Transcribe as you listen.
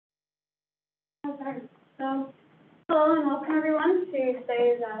So, hello and welcome everyone to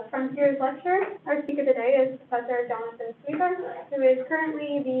today's Frontiers lecture. Our speaker today is Professor Jonathan Sweedler, who is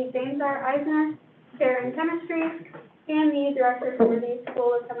currently the James R. Eiszner Chair in Chemistry and the Director for the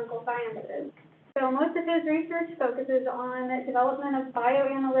School of Chemical Sciences. So most of his research focuses on the development of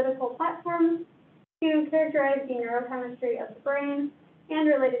bioanalytical platforms to characterize the neurochemistry of the brain and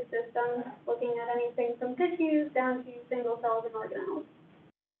related systems, looking at anything from tissues down to single cells and organelles.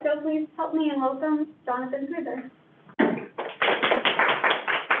 So please help me in welcome Jonathan Sweedler.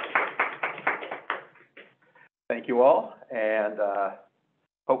 Thank you all, and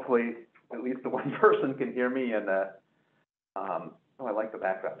hopefully at least the one person can hear me. And oh, I like the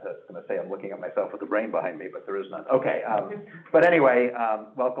background. I was going to say I'm looking at myself with the brain behind me, but there is none. Okay, but anyway,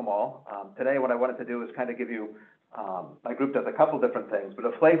 welcome all. Today what I wanted to do is kind of give you, my group does a couple different things, but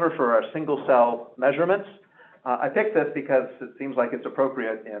a flavor for our single cell measurements. I picked this because it seems like it's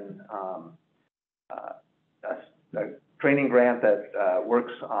appropriate in a training grant that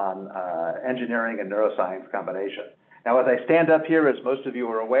works on engineering and neuroscience combination. Now, as I stand up here, as most of you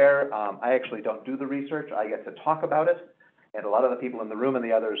are aware, I actually don't do the research. I get to talk about it, and a lot of the people in the room and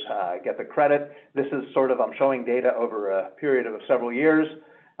the others get the credit. This is sort of, I'm showing data over a period of several years,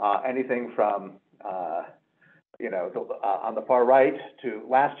 anything from on the far right to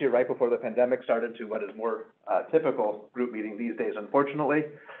last year, right before the pandemic started, to what is more typical group meeting these days, unfortunately.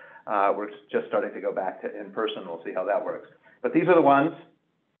 We're just starting to go back to in-person. We'll see how that works. But these are the ones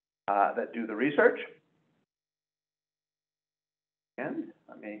that do the research. And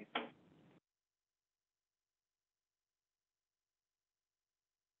let me...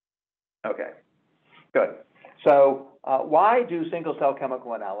 Okay, good. So why do single-cell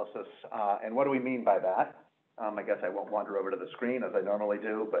chemical analysis, and what do we mean by that? I guess I won't wander over to the screen as I normally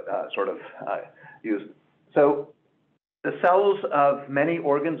do, but use. So the cells of many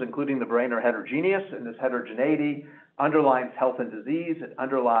organs, including the brain, are heterogeneous, and this heterogeneity underlines health and disease. It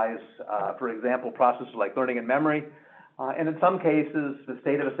underlies, for example, processes like learning and memory. And in some cases, the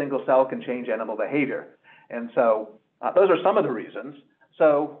state of a single cell can change animal behavior. And so those are some of the reasons.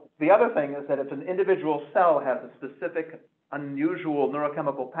 So the other thing is that if an individual cell has a specific, unusual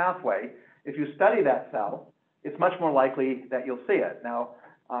neurochemical pathway, if you study that cell, it's much more likely that you'll see it. Now,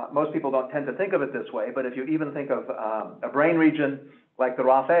 most people don't tend to think of it this way, but if you even think of a brain region like the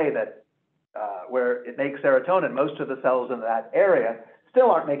raphe that where it makes serotonin, most of the cells in that area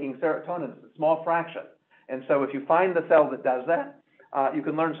still aren't making serotonin. It's a small fraction. And so if you find the cell that does that, you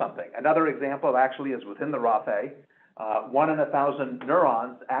can learn something. Another example actually is within the raphe. 1 in 1,000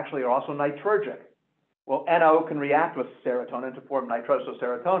 neurons actually are also nitrogen. Well, NO can react with serotonin to form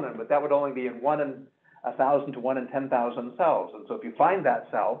nitrososerotonin, but that would only be in 1 in 1,000 to 1 in 10,000 cells. And so if you find that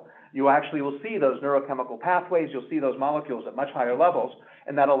cell, you actually will see those neurochemical pathways, you'll see those molecules at much higher levels,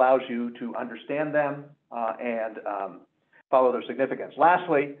 and that allows you to understand them and follow their significance.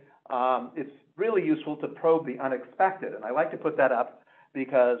 Lastly, it's really useful to probe the unexpected, and I like to put that up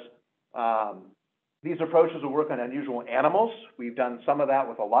because these approaches will work on unusual animals. We've done some of that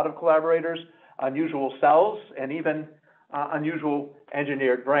with a lot of collaborators, unusual cells, and even unusual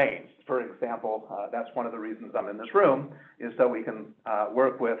engineered brains. For example, that's one of the reasons I'm in this room, is so we can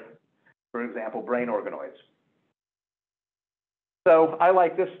work with, for example, brain organoids. So I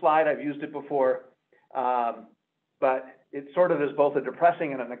like this slide. I've used it before, but it sort of is both a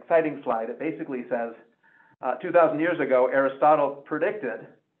depressing and an exciting slide. It basically says 2,000 years ago, Aristotle predicted,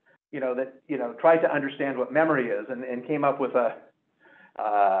 tried to understand what memory is and came up with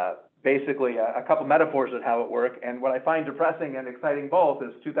basically a couple metaphors of how it works. And what I find depressing and exciting both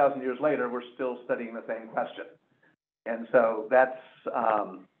is 2,000 years later, we're still studying the same question. And so that's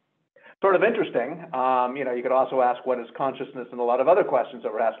sort of interesting. You could also ask what is consciousness and a lot of other questions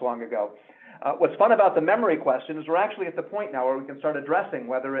that were asked long ago. What's fun about the memory question is we're actually at the point now where we can start addressing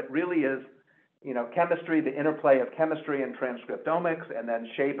whether it really is chemistry, the interplay of chemistry and transcriptomics, and then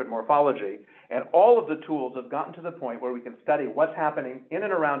shape and morphology. And all of the tools have gotten to the point where we can study what's happening in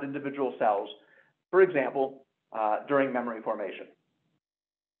and around individual cells, for example, during memory formation.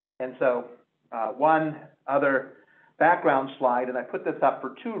 And so one other background slide, and I put this up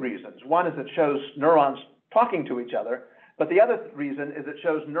for two reasons. One is it shows neurons talking to each other, but the other reason is it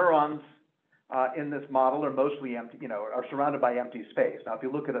shows neurons in this model are mostly empty, are surrounded by empty space. Now, if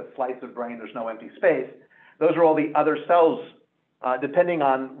you look at a slice of brain, there's no empty space. Those are all the other cells. Depending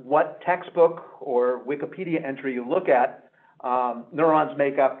on what textbook or Wikipedia entry you look at, neurons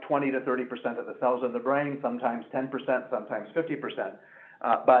make up 20 to 30% of the cells in the brain, sometimes 10%, sometimes 50%.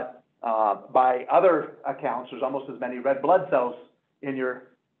 But by other accounts, there's almost as many red blood cells in your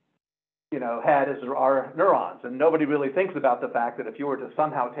head as there are neurons. And nobody really thinks about the fact that if you were to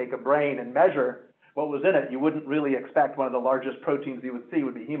somehow take a brain and measure what was in it, you wouldn't really expect one of the largest proteins you would see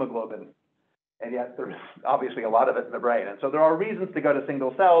would be hemoglobin. And yet there's obviously a lot of it in the brain. And so there are reasons to go to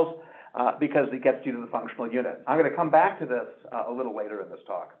single cells because it gets you to the functional unit. I'm going to come back to this a little later in this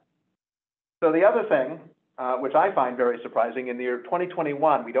talk. So the other thing, which I find very surprising, in the year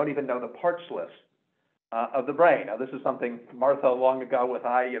 2021, we don't even know the parts list of the brain. Now, this is something Martha long ago with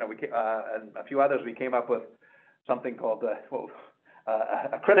and a few others, we came up with something called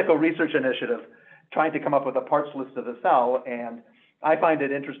a critical research initiative trying to come up with a parts list of the cell. And I find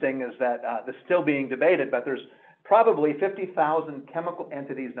it interesting is that this is still being debated, but there's probably 50,000 chemical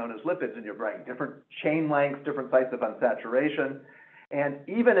entities known as lipids in your brain, different chain lengths, different sites of unsaturation. And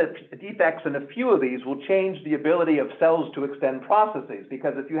even if defects in a few of these will change the ability of cells to extend processes,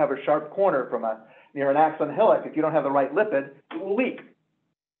 because if you have a sharp corner near an axon hillock, if you don't have the right lipid, it will leak.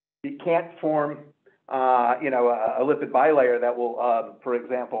 You can't form, a lipid bilayer that will, for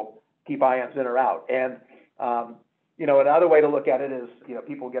example, keep ions in or out. And, another way to look at it is,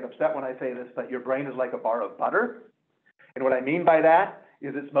 people get upset when I say this, but your brain is like a bar of butter. And what I mean by that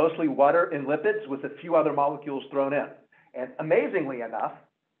is it's mostly water and lipids with a few other molecules thrown in. And amazingly enough,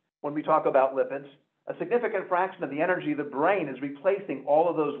 when we talk about lipids, a significant fraction of the energy of the brain is replacing all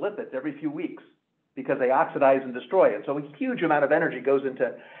of those lipids every few weeks because they oxidize and destroy. And so a huge amount of energy goes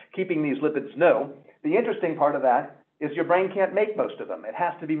into keeping these lipids new. The interesting part of that is your brain can't make most of them. It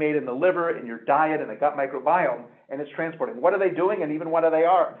has to be made in the liver, in your diet, in the gut microbiome, and it's transporting. What are they doing? And even what they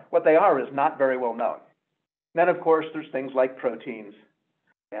are is not very well known. Then, of course, there's things like proteins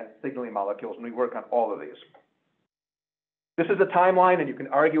and signaling molecules, and we work on all of these. This is a timeline, and you can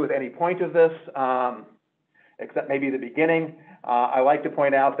argue with any point of this, except maybe the beginning. I like to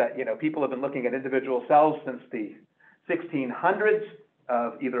point out that people have been looking at individual cells since the 1600s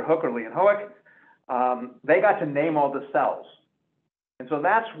of either Hooke or Leeuwenhoek. They got to name all the cells. And so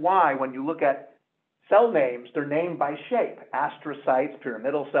that's why when you look at cell names, they're named by shape, astrocytes,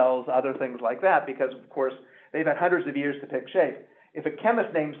 pyramidal cells, other things like that, because of course they've had hundreds of years to pick shape. If a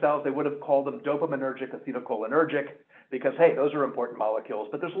chemist named cells, they would have called them dopaminergic, acetylcholinergic, because hey, those are important molecules,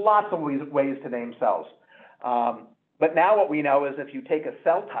 but there's lots of ways to name cells. But now what we know is if you take a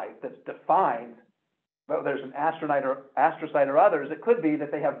cell type that's defined, whether there's an astrocyte or others, it could be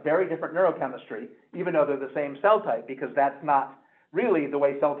that they have very different neurochemistry, even though they're the same cell type, because that's not really the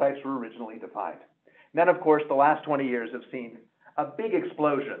way cell types were originally defined. And then, of course, the last 20 years have seen a big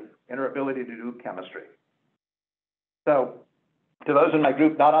explosion in our ability to do chemistry. So to those in my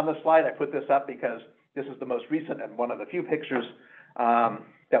group not on the slide, I put this up because this is the most recent and one of the few pictures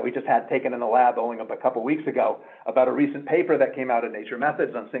that we just had taken in the lab only a couple weeks ago about a recent paper that came out in Nature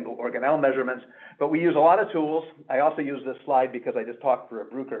Methods on single organelle measurements. But we use a lot of tools. I also use this slide because I just talked for a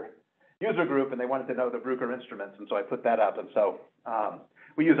Bruker user group and they wanted to know the Bruker instruments, and so I put that up. And so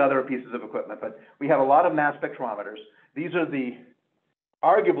we use other pieces of equipment, but we have a lot of mass spectrometers. These are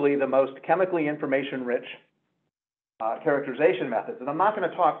arguably the most chemically information-rich characterization methods. And I'm not going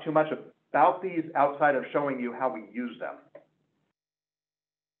to talk too much about these outside of showing you how we use them.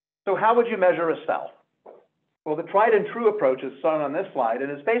 So how would you measure a cell? Well, the tried and true approach is shown on this slide,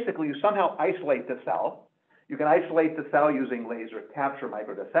 and it's basically you somehow isolate the cell. You can isolate the cell using laser capture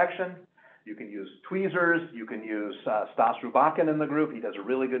microdissection. You can use tweezers. You can use Stas Rubakin in the group. He does a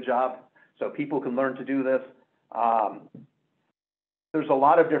really good job, so people can learn to do this. There's a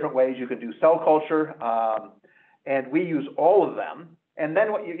lot of different ways you can do cell culture, and we use all of them. And then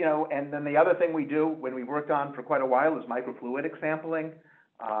and then the other thing we do when we worked on for quite a while is microfluidic sampling.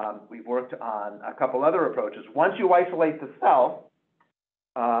 We've worked on a couple other approaches. Once you isolate the cell,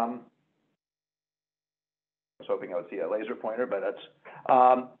 I was hoping I would see a laser pointer, but that's,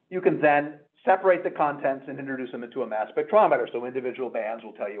 you can then separate the contents and introduce them into a mass spectrometer. So individual bands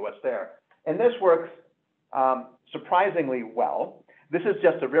will tell you what's there. And this works surprisingly well. This is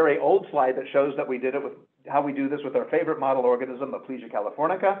just a very old slide that shows that we did it with how we do this with our favorite model organism, Aplysia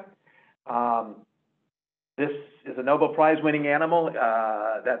californica. This is a Nobel Prize winning animal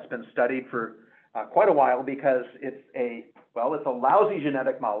that's been studied for quite a while because it's a lousy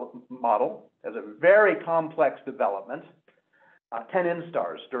genetic model, has a very complex development, 10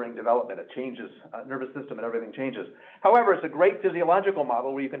 instars during development. It changes, nervous system and everything changes. However, it's a great physiological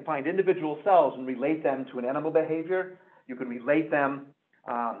model where you can find individual cells and relate them to an animal behavior. You can relate them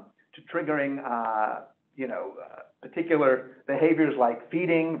to triggering particular behaviors like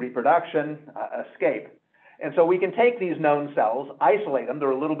feeding, reproduction, escape. And so we can take these known cells, isolate them. They're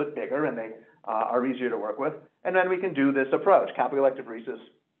a little bit bigger and they are easier to work with. And then we can do this approach, copy electrophoresis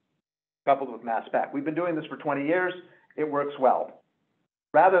coupled with mass spec. We've been doing this for 20 years. It works well.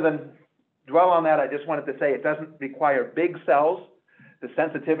 Rather than dwell on that, I just wanted to say it doesn't require big cells The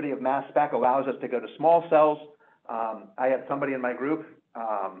sensitivity of mass spec allows us to go to small cells. I had somebody in my group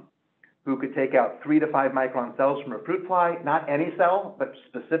who could take out 3 to 5 micron cells from a fruit fly, not any cell, but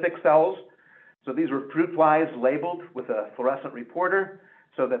specific cells. So these were fruit flies labeled with a fluorescent reporter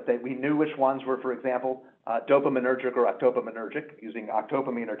so that we knew which ones were, for example, dopaminergic or octopaminergic, using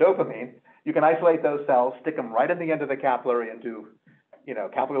octopamine or dopamine. You can isolate those cells, stick them right in the end of the capillary and do,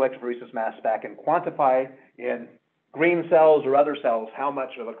 capillary electrophoresis mass spec and quantify in green cells or other cells how much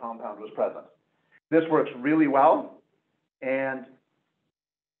of a compound was present. This works really well, and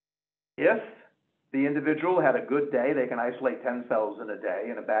if the individual had a good day, they can isolate 10 cells in a day,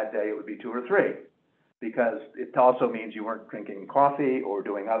 and a bad day it would be 2 or 3, because it also means you weren't drinking coffee or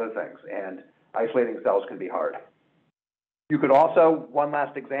doing other things, and isolating cells can be hard. You could also, one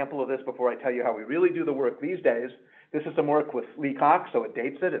last example of this before I tell you how we really do the work these days, this is some work with Lee Cox, so it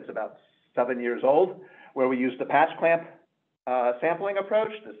dates it, it's about 7 years old, where we used the patch clamp sampling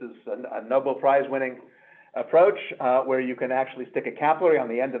approach. This is a Nobel Prize winning approach where you can actually stick a capillary on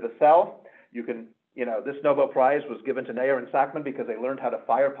the end of the cell. You can, this Nobel Prize was given to Nair and Sackman because they learned how to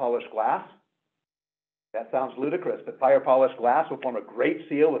fire polish glass. That sounds ludicrous, but fire polished glass will form a great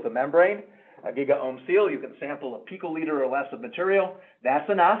seal with a membrane, a giga-ohm seal. You can sample a picoliter or less of material. That's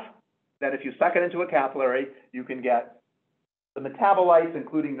enough that if you suck it into a capillary, you can get the metabolites,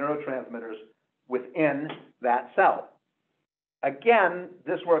 including neurotransmitters, within that cell. Again,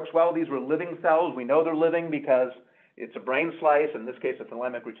 this works well. These were living cells. We know they're living because it's a brain slice, in this case, a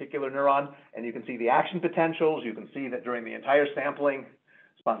thalamic reticular neuron, and you can see the action potentials. You can see that during the entire sampling,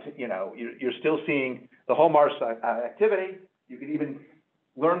 you're still seeing the whole MARS activity. You can even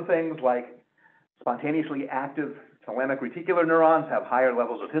learn things like spontaneously active thalamic reticular neurons have higher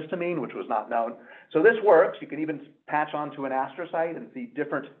levels of histamine, which was not known. So this works. You can even patch onto an astrocyte and see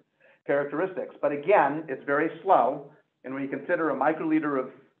different characteristics. But again, it's very slow. And when you consider a microliter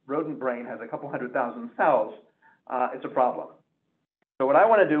of rodent brain has a couple 100,000 cells, it's a problem. So what I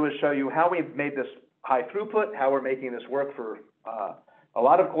want to do is show you how we've made this high throughput, how we're making this work for a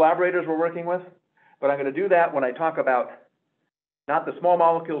lot of collaborators we're working with. But I'm going to do that when I talk about not the small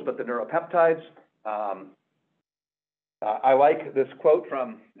molecules, but the neuropeptides. I like this quote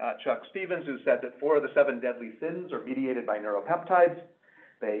from Chuck Stevens, who said that 4 of the 7 deadly sins are mediated by neuropeptides.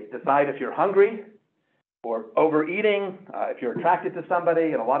 They decide if you're hungry or overeating, if you're attracted to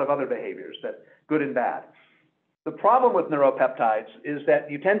somebody, and a lot of other behaviors, that good and bad. The problem with neuropeptides is that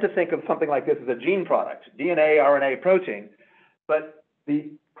you tend to think of something like this as a gene product, DNA, RNA, protein, but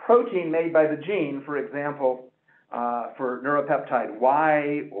the protein made by the gene, for example, for neuropeptide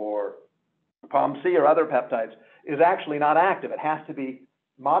Y or POMC or other peptides, is actually not active. It has to be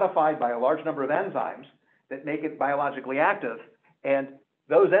modified by a large number of enzymes that make it biologically active, and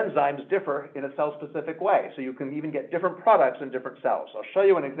those enzymes differ in a cell-specific way. So you can even get different products in different cells. I'll show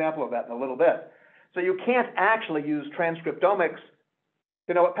you an example of that in a little bit. So you can't actually use transcriptomics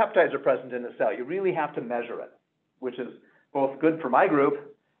to know what peptides are present in the cell. You really have to measure it, which is both good for my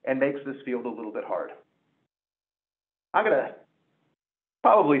group and makes this field a little bit hard. I'm going to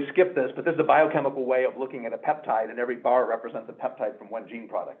probably skip this, but this is a biochemical way of looking at a peptide, and every bar represents a peptide from one gene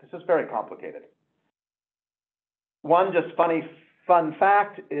product. This is very complicated. One just fun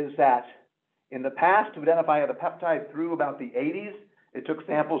fact is that in the past, to identify the peptide through about the 80s, it took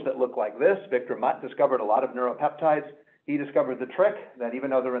samples that looked like this. Victor Mutt discovered a lot of neuropeptides. He discovered the trick that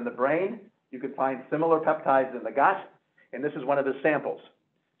even though they're in the brain, you could find similar peptides in the gut, and this is one of his samples.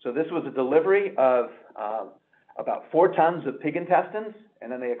 So this was a delivery of about 4 tons of pig intestines, and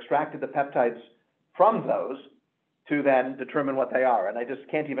then they extracted the peptides from those to then determine what they are. And I just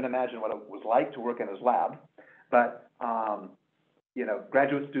can't even imagine what it was like to work in his lab. But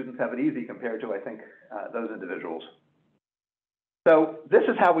graduate students have it easy compared to, I think, those individuals. So this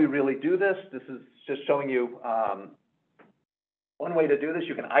is how we really do this. This is just showing you one way to do this.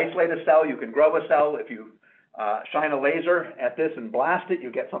 You can isolate a cell. You can grow a cell. If you shine a laser at this and blast it,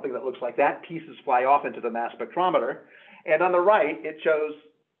 you get something that looks like that. Pieces fly off into the mass spectrometer. And on the right, it shows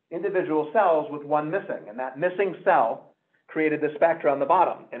individual cells with one missing. And that missing cell created the spectra on the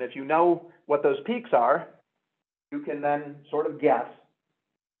bottom. And if you know what those peaks are, you can then sort of guess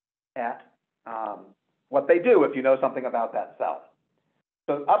at what they do if you know something about that cell.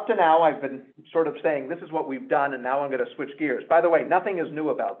 So up to now, I've been sort of saying, this is what we've done, and now I'm going to switch gears. By the way, nothing is new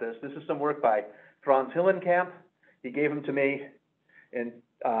about this. This is some work by Franz Hillenkamp. He gave them to me in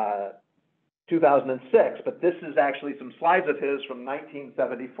 2006, but this is actually some slides of his from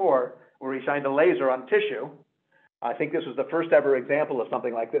 1974, where he shined a laser on tissue. I think this was the first ever example of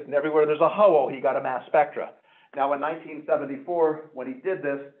something like this, and everywhere there's a hole, he got a mass spectra. Now, in 1974, when he did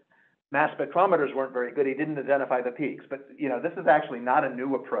this, mass spectrometers weren't very good. He didn't identify the peaks. But, you know, this is actually not a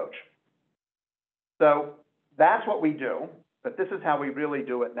new approach. So that's what we do, but this is how we really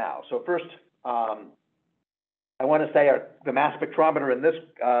do it now. So first, I want to say the mass spectrometer in this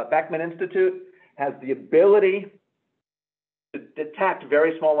Beckman Institute has the ability to detect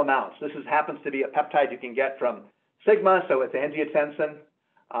very small amounts. This happens to be a peptide you can get from sigma, so it's angiotensin.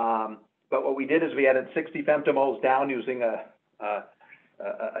 But what we did is we added 60 femtomoles down using a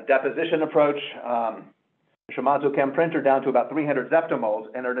deposition approach, Shimadzu Chem printer down to about 300 zeptomoles,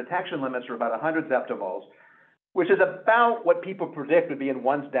 and our detection limits are about 100 zeptomoles, which is about what people predict would be in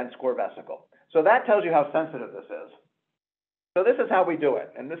one dense core vesicle. So that tells you how sensitive this is. So this is how we do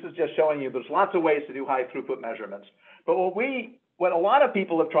it, and this is just showing you there's lots of ways to do high throughput measurements. But what a lot of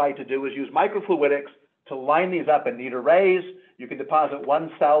people have tried to do is use microfluidics to line these up in neat arrays. You can deposit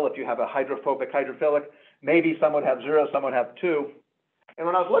one cell if you have a hydrophobic hydrophilic. Maybe some would have 0, some would have 2. And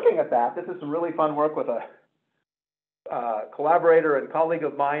when I was looking at that, this is some really fun work with a collaborator and colleague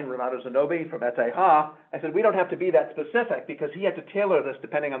of mine, Renato Zanobi from ETH. I said, we don't have to be that specific because he had to tailor this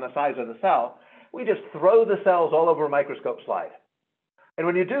depending on the size of the cell. We just throw the cells all over a microscope slide. And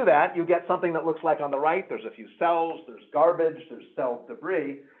when you do that, you get something that looks like on the right, there's a few cells, there's garbage, there's cell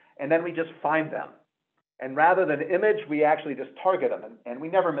debris, and then we just find them. And rather than image, we actually just target them, and we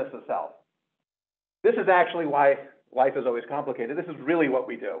never miss a cell. This is actually why life is always complicated. This is really what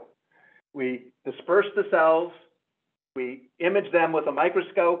we do. We disperse the cells, we image them with a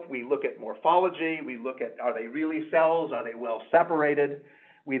microscope, we look at morphology, we look at, are they really cells, are they well separated?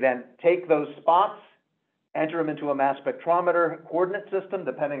 We then take those spots, enter them into a mass spectrometer coordinate system,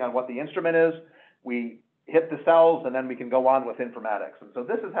 depending on what the instrument is. We hit the cells, and then we can go on with informatics. And so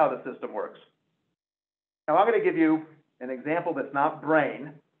this is how the system works. Now I'm going to give you an example that's not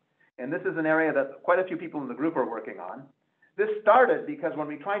brain, and this is an area that quite a few people in the group are working on. This started because when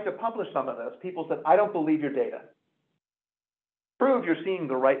we tried to publish some of this, people said, I don't believe your data. Prove you're seeing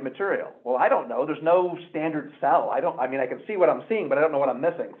the right material. Well, I don't know. There's no standard cell. I mean, I can see what I'm seeing, but I don't know what I'm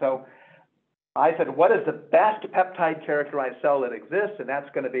missing. So I said, what is the best peptide characterized cell that exists? And that's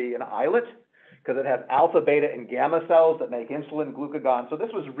going to be an islet, because it has alpha, beta, and gamma cells that make insulin, glucagon. So this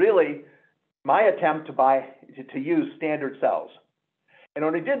was really my attempt to use standard cells. And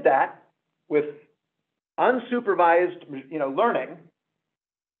when we did that with unsupervised, learning,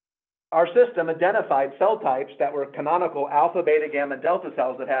 our system identified cell types that were canonical alpha, beta, gamma, and delta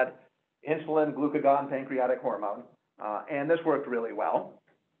cells that had insulin, glucagon, pancreatic hormone, and this worked really well.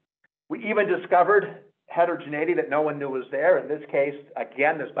 We even discovered heterogeneity that no one knew was there. In this case,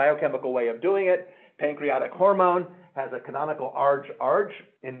 again, this biochemical way of doing it, pancreatic hormone has a canonical ARG.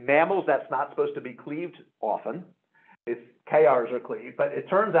 In mammals, that's not supposed to be cleaved often. It's KRs are cleaved, but it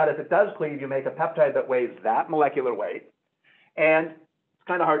turns out if it does cleave, you make a peptide that weighs that molecular weight. And it's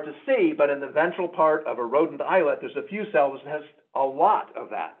kind of hard to see, but in the ventral part of a rodent islet, there's a few cells that has a lot of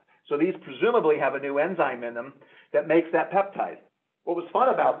that. So these presumably have a new enzyme in them that makes that peptide. What was fun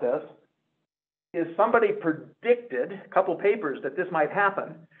about this is somebody predicted, a couple papers, that this might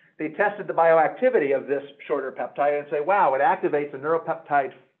happen. They tested the bioactivity of this shorter peptide and say, wow, it activates a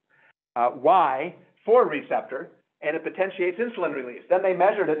neuropeptide Y4 receptor, and it potentiates insulin release. Then they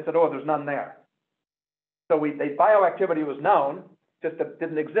measured it and said, oh, there's none there. So the bioactivity was known, just that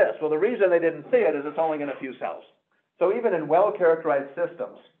didn't exist. Well, the reason they didn't see it is it's only in a few cells. So even in well-characterized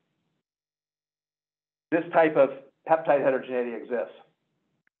systems, this type of peptide heterogeneity exists.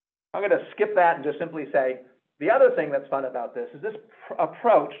 I'm going to skip that and just simply say, the other thing that's fun about this is this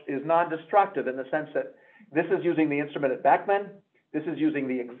approach is non-destructive in the sense that this is using the instrument at Beckman. This is using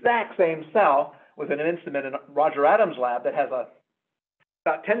the exact same cell with an instrument in Roger Adams' lab that has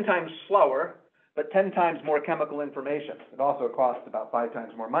about 10 times slower, but 10 times more chemical information. It also costs about 5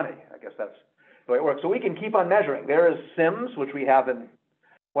 times more money. I guess that's the way it works. So we can keep on measuring. There is SIMS, which we have in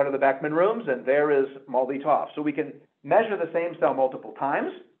one of the Beckman rooms, and there is MALDI-TOF. So we can measure the same cell multiple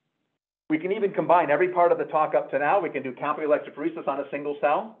times. We can even combine every part of the talk up to now. We can do Company electrophoresis on a single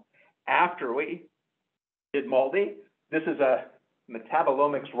cell after we did MALDI. This is a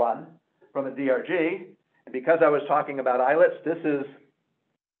metabolomics run from a DRG. And because I was talking about islets, this is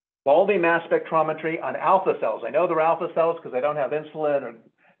MALDI mass spectrometry on alpha cells. I know they're alpha cells because they don't have insulin or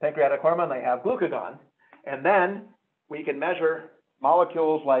pancreatic hormone. They have glucagon. And then we can measure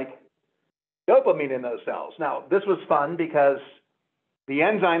molecules like dopamine in those cells. Now, this was fun because the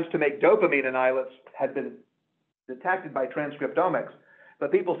enzymes to make dopamine in islets had been detected by transcriptomics,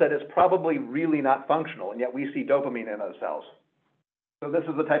 but people said it's probably really not functional, and yet we see dopamine in those cells. So this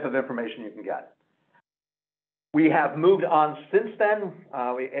is the type of information you can get. We have moved on since then.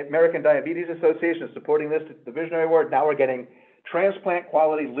 American Diabetes Association is supporting this. It's the Visionary Award. Now we're getting transplant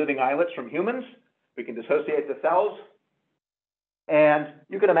quality living islets from humans. We can dissociate the cells. And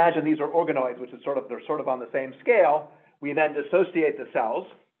you can imagine these are organoids, which is they're sort of on the same scale. We then dissociate the cells.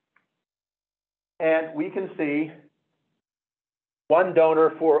 And we can see one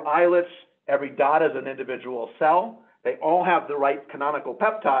donor, 4 islets. Every dot is an individual cell. They all have the right canonical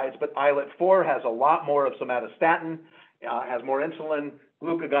peptides, but islet 4 has a lot more of somatostatin, has more insulin.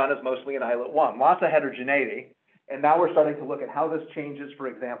 Glucagon is mostly in islet 1. Lots of heterogeneity. And now we're starting to look at how this changes, for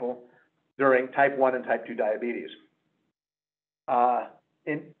example, during type 1 and type 2 diabetes.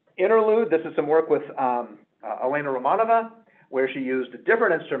 In interlude, this is some work with Elena Romanova, where she used a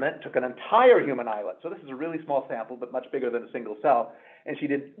different instrument, took an entire human islet. So this is a really small sample, but much bigger than a single cell. And she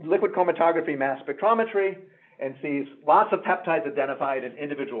did liquid chromatography mass spectrometry and sees lots of peptides identified in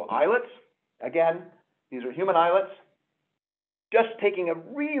individual islets. Again, these are human islets. Just taking a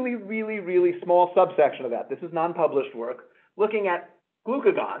really, really, really small subsection of that. This is non-published work, looking at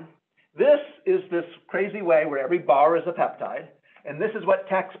glucagon. This is this crazy way where every bar is a peptide, and this is what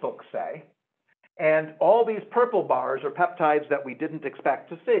textbooks say. And all these purple bars are peptides that we didn't expect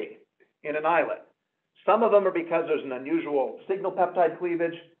to see in an islet. Some of them are because there's an unusual signal peptide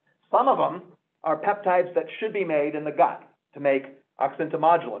cleavage. Some of them are peptides that should be made in the gut to make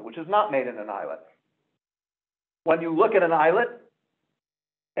oxyntomodulin, which is not made in an islet. When you look at an islet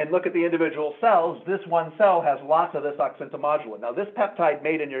and look at the individual cells, this one cell has lots of this oxyntomodulin. Now, this peptide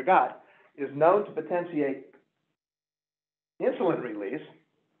made in your gut is known to potentiate insulin release,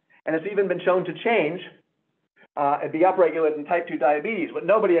 and it's even been shown to change and be upregulated in type 2 diabetes. But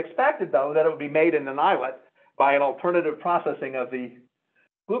nobody expected, though, that it would be made in an islet by an alternative processing of the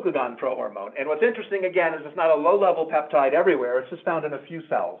glucagon prohormone. And what's interesting, again, is it's not a low-level peptide everywhere. It's just found in a few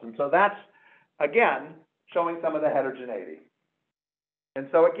cells. And so that's, again, showing some of the heterogeneity. And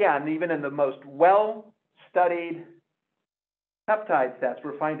so, again, even in the most well-studied peptide sets,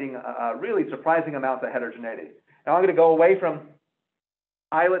 we're finding really surprising amounts of heterogeneity. Now, I'm going to go away from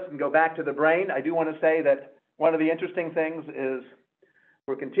islets and go back to the brain. I do want to say that one of the interesting things is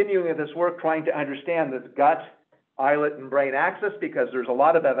we're continuing with this work trying to understand this gut, islet, and brain axis, because there's a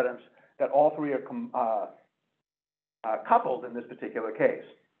lot of evidence that all three are coupled in this particular case.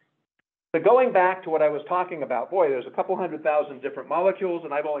 So going back to what I was talking about, boy, there's a couple 100,000 different molecules,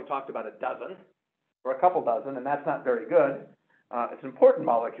 and I've only talked about a dozen, or a couple dozen, and that's not very good. It's important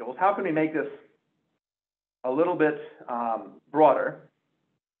molecules. How can we make this a little bit broader?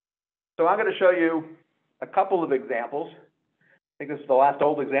 So I'm going to show you a couple of examples. I think this is the last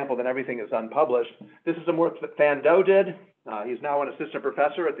old example, then everything is unpublished. This is some work that Van Doe did. He's now an assistant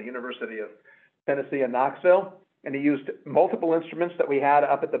professor at the University of Tennessee in Knoxville, and he used multiple instruments that we had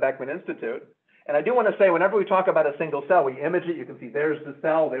up at the Beckman Institute. And I do want to say, whenever we talk about a single cell, we image it. You can see there's the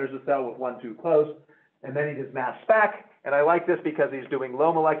cell with 1, 2 close, and then he does mass spec. And I like this because he's doing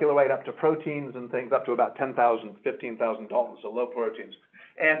low molecular weight up to proteins and things up to about 10,000, 15,000 Daltons, so low proteins.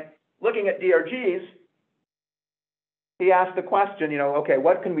 And looking at DRGs, he asked the question, okay,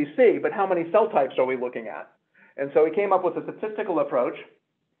 what can we see, but how many cell types are we looking at? And so he came up with a statistical approach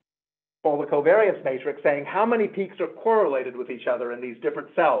called the covariance matrix, saying how many peaks are correlated with each other in these different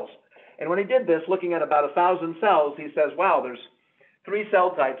cells. And when he did this, looking at about 1,000 cells, he says, wow, there's 3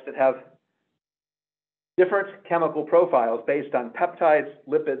 cell types that have different chemical profiles based on peptides,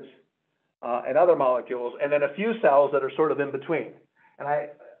 lipids, and other molecules, and then a few cells that are sort of in between. And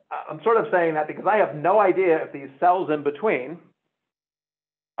I'm sort of saying that because I have no idea if these cells in between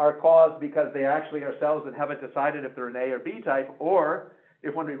are caused because they actually are cells that haven't decided if they're an A or B type, or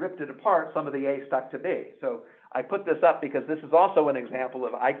if when we ripped it apart, some of the A stuck to B. So I put this up because this is also an example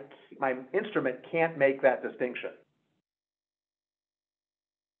of my instrument can't make that distinction.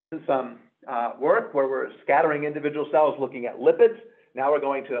 This is some work where we're scattering individual cells looking at lipids. Now we're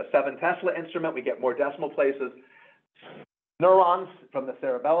going to a 7 Tesla instrument. We get more decimal places. Neurons from the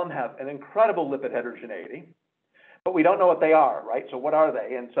cerebellum have an incredible lipid heterogeneity, but we don't know what they are, right? So what are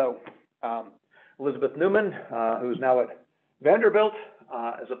they? And so Elizabeth Newman, who's now at Vanderbilt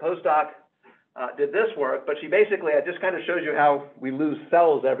as a postdoc, did this work, but she basically, it just kind of shows you how we lose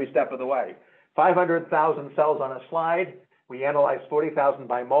cells every step of the way. 500,000 cells on a slide. We analyzed 40,000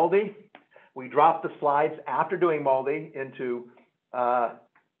 by MALDI. We dropped the slides after doing MALDI into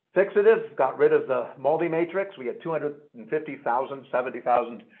fixative, got rid of the MALDI matrix. We had 250,000,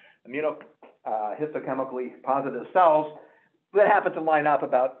 70,000 histochemically positive cells that happened to line up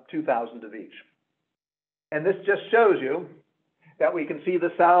about 2,000 of each. And this just shows you that we can see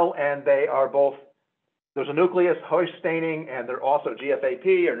the cell, and they are both, there's a nucleus, Hoist staining, and they're also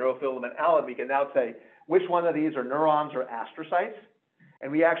GFAP or neurofilament L, and we can now say which one of these are neurons or astrocytes.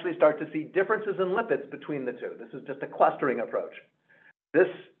 and we actually start to see differences in lipids between the two. This is just a clustering approach. This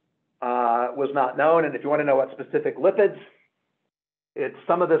was not known, and if you want to know what specific lipids,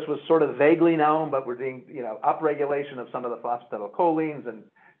 some of this was sort of vaguely known, but we're doing, upregulation of some of the phosphatidylcholines and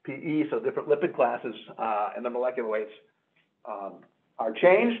PE, so different lipid classes and the molecular weights are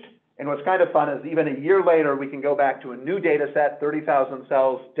changed. And what's kind of fun is even a year later, we can go back to a new data set, 30,000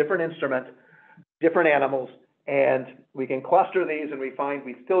 cells, different instrument, different animals, and we can cluster these, and we find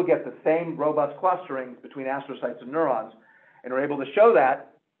we still get the same robust clustering between astrocytes and neurons. And we're able to show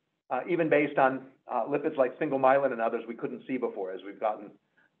that even based on lipids like single myelin and others we couldn't see before, as we've gotten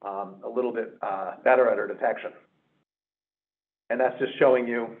a little bit better at our detection. And that's just showing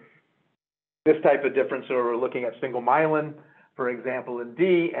you this type of difference. So we're looking at single myelin, for example, in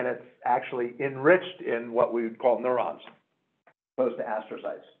D, and it's actually enriched in what we would call neurons, opposed to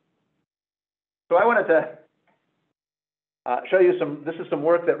astrocytes. So I wanted to show you this is some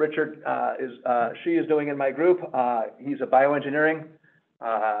work that Richard is doing in my group. He's a bioengineering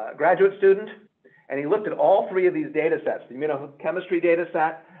graduate student, and he looked at all three of these data sets, the immunochemistry data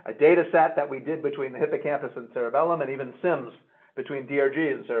set, a data set that we did between the hippocampus and cerebellum, and even SIMS between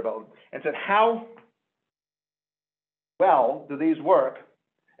DRG and cerebellum, and said, how well do these work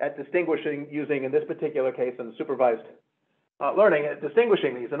at distinguishing, using, in this particular case, in supervised learning, at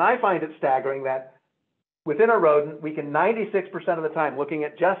distinguishing these? And I find it staggering that within a rodent, we can 96% of the time, looking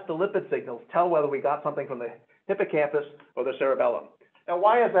at just the lipid signals, tell whether we got something from the hippocampus or the cerebellum. Now,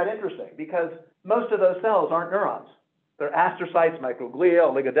 why is that interesting? Because most of those cells aren't neurons. They're astrocytes, microglia,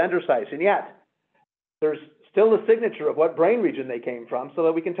 oligodendrocytes, and yet there's still a signature of what brain region they came from so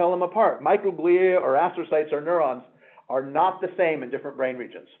that we can tell them apart. Microglia or astrocytes or neurons are not the same in different brain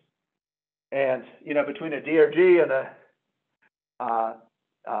regions. And, between a DRG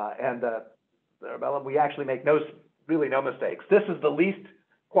and the cerebellum, we actually make really no mistakes. This is the least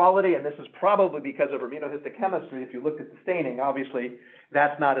quality, and this is probably because of immunohistochemistry. If you looked at the staining, obviously,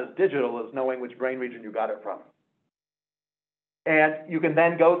 that's not as digital as knowing which brain region you got it from. And you can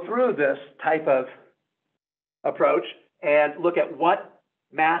then go through this type of approach and look at what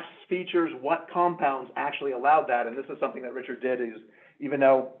mass features, what compounds actually allowed that. And this is something that Richard did, is even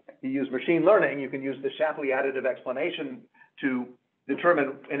though he used machine learning, you can use the Shapley additive explanation to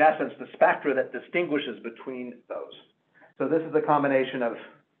determine, in essence, the spectra that distinguishes between those. So this is a combination of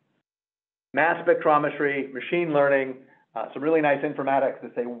mass spectrometry, machine learning, some really nice informatics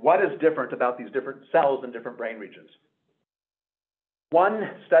to say what is different about these different cells in different brain regions.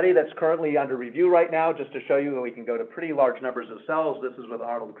 One study that's currently under review right now, just to show you that we can go to pretty large numbers of cells. This is with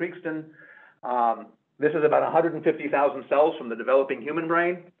Arnold Creakston. This is about 150,000 cells from the developing human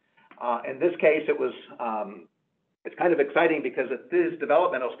brain. In this case, it's kind of exciting because at this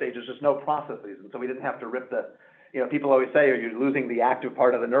developmental stage, there's just no processes. And so we didn't have to rip people always say, you're losing the active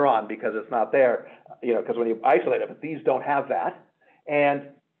part of the neuron because it's not there, because when you isolate it, but these don't have that. And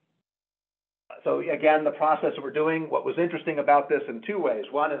so again, the process that we're doing, what was interesting about this in two ways.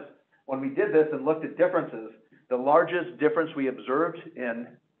 One is when we did this and looked at differences, the largest difference we observed in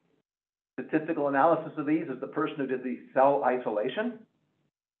statistical analysis of these is the person who did the cell isolation,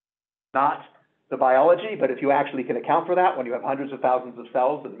 not the biology, but if you actually can account for that, when you have hundreds of thousands of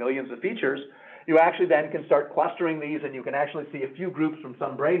cells and millions of features, you actually then can start clustering these, and you can actually see a few groups from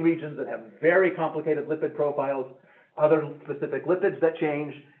some brain regions that have very complicated lipid profiles, other specific lipids that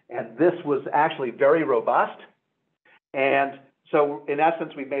change, and this was actually very robust. And so in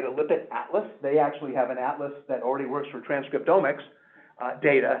essence, we've made a lipid atlas. They actually have an atlas that already works for transcriptomics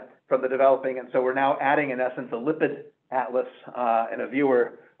data from the developing, and so we're now adding, in essence, a lipid atlas and a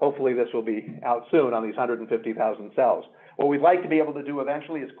viewer. Hopefully this will be out soon on these 150,000 cells. What we'd like to be able to do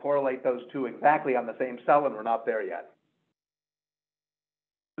eventually is correlate those two exactly on the same cell, and we're not there yet.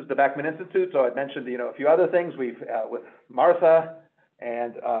 This is the Beckman Institute, so I mentioned a few other things. We've, with Martha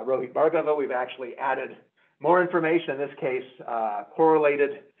and Rohit Bhargava, we've actually added more information, in this case,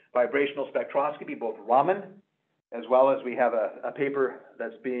 correlated vibrational spectroscopy, both Raman, as well as we have a paper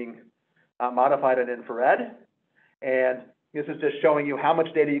that's being modified at infrared. And this is just showing you how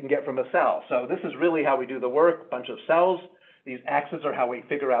much data you can get from a cell. So this is really how we do the work, a bunch of cells. These X's are how we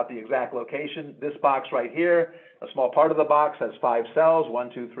figure out the exact location. This box right here, a small part of the box has 5 cells,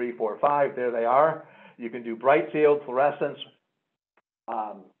 1, 2, 3, 4, 5, there they are. You can do bright field, fluorescence,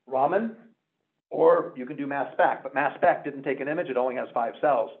 Raman, or you can do mass spec, but mass spec didn't take an image, it only has 5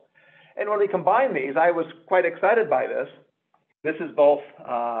 cells. And when we combine these, I was quite excited by this. This is both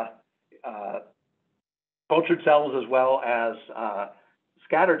cultured cells as well as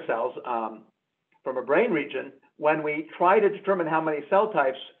scattered cells from a brain region. When we try to determine how many cell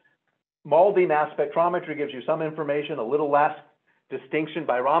types, MALDI mass spectrometry gives you some information, a little less. distinction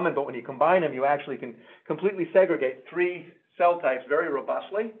by Raman, but when you combine them, you actually can completely segregate 3 cell types very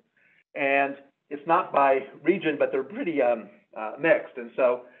robustly. And it's not by region, but they're pretty mixed. And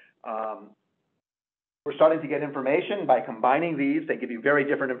so we're starting to get information by combining these. They give you very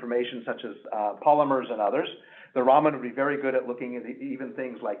different information, such as polymers and others. The Raman would be very good at looking at even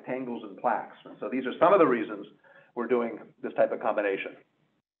things like tangles and plaques. And so these are some of the reasons we're doing this type of combination.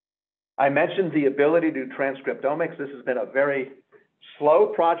 I mentioned the ability to do transcriptomics. This has been a very slow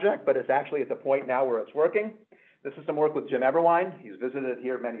project, but it's actually at the point now where it's working. This is some work with Jim Eberwein. He's visited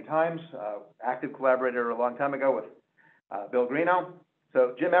here many times, active collaborator a long time ago with Bill Greeno.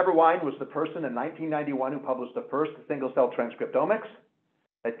 So Jim Eberwein was the person in 1991 who published the first single-cell transcriptomics.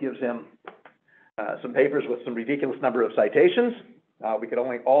 That gives him some papers with some ridiculous number of citations. We could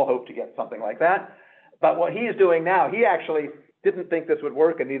only all hope to get something like that. But what he is doing now, he actually didn't think this would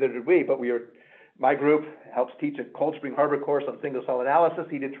work, and neither did we, but my group helps teach a Cold Spring Harbor course on single-cell analysis.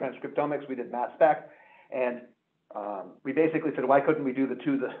 He did transcriptomics, we did mass spec, and we basically said, why couldn't we do the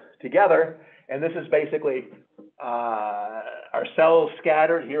two together? And this is basically our cells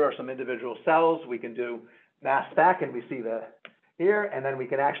scattered. Here are some individual cells. We can do mass spec, and we see here, and then we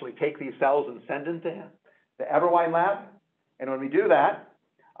can actually take these cells and send them to the Eberwein lab. And when we do that,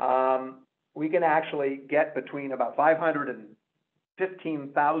 we can actually get between about 500 and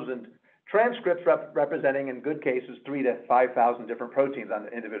 15,000 transcripts representing, in good cases, 3,000 to 5,000 different proteins on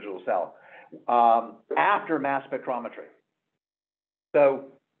the individual cell after mass spectrometry. So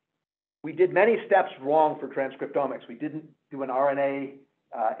we did many steps wrong for transcriptomics. We didn't do an RNA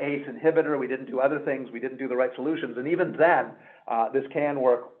ACE inhibitor. We didn't do other things. We didn't do the right solutions. And even then, this can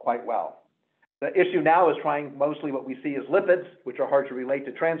work quite well. The issue now is trying mostly what we see as lipids, which are hard to relate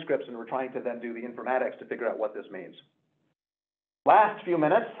to transcripts, and we're trying to then do the informatics to figure out what this means. Last few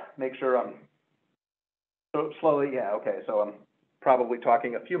minutes, make sure I'm slowly, yeah, okay, so I'm probably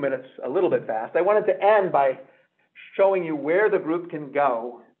talking a few minutes a little bit fast. I wanted to end by showing you where the group can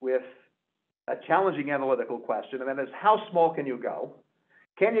go with a challenging analytical question, and that is, how small can you go?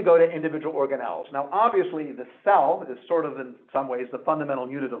 Can you go to individual organelles? Now, obviously, the cell is sort of, in some ways, the fundamental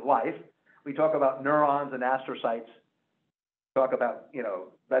unit of life. We talk about neurons and astrocytes, talk about,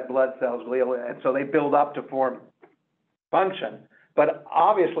 red blood cells, glial, and so they build up to form function. But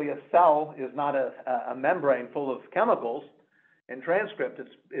obviously, a cell is not a membrane full of chemicals and transcript.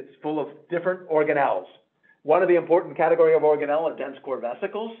 It's full of different organelles. One of the important category of organelle are dense core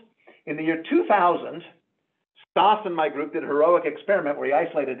vesicles. In the year 2000, Stoss and my group did a heroic experiment where he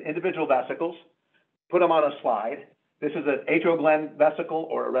isolated individual vesicles, put them on a slide. This is an atrial vesicle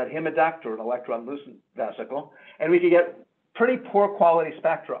or a red hemiduct or an electron-lucent vesicle, and we could get pretty poor quality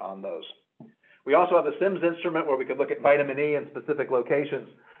spectra on those. We also have a SIMS instrument where we could look at vitamin E in specific locations,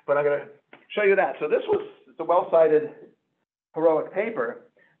 but I'm going to show you that. So it's a well-cited heroic paper,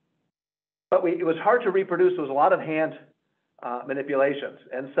 but it was hard to reproduce. There was a lot of hand manipulations.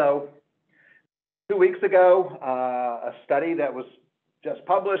 And so 2 weeks ago, a study that was just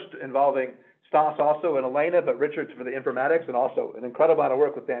published involving Stoss also and Elena, but Richard for the informatics, and also an incredible amount of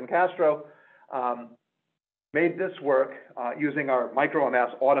work with Dan Castro, made this work using our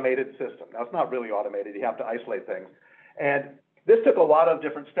microMS automated system. Now, it's not really automated. You have to isolate things. And this took a lot of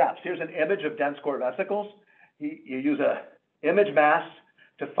different steps. Here's an image of dense core vesicles. You use a image mass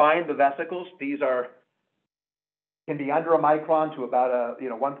to find the vesicles. These can be under a micron to about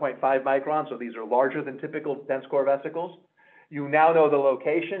 1.5 microns, so these are larger than typical dense core vesicles. You now know the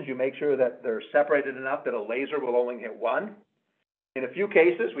locations. You make sure that they're separated enough that a laser will only hit one. In a few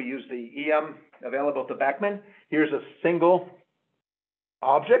cases, we use the EM available to Beckman. Here's a single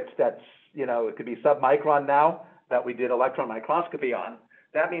object that's, it could be submicron now that we did electron microscopy on.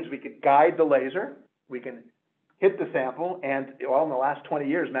 That means we could guide the laser. We can hit the sample, and in the last 20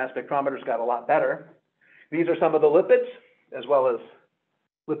 years, mass spectrometers got a lot better. These are some of the lipids, as well as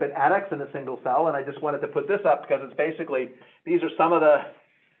lipid adducts in a single cell, and I just wanted to put this up because it's basically, these are some of the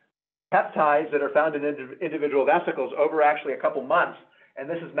peptides that are found in individual vesicles over actually a couple months, and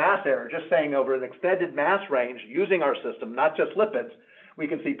this is mass error, just saying over an extended mass range using our system, not just lipids, we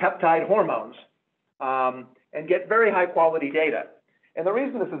can see peptide hormones and get very high quality data. And the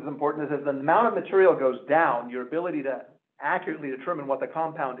reason this is important is as the amount of material goes down, your ability to accurately determine what the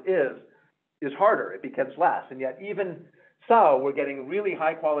compound is harder. It becomes less. And yet, even so, we're getting really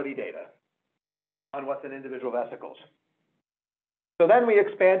high quality data on what's in individual vesicles. So then we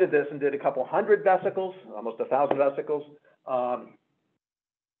expanded this and did a couple hundred vesicles, almost 1,000 vesicles.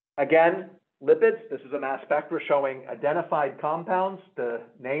 Again, lipids. This is a mass spectra showing identified compounds. The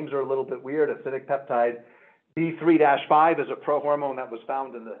names are a little bit weird. Acidic peptide B3-5 is a prohormone that was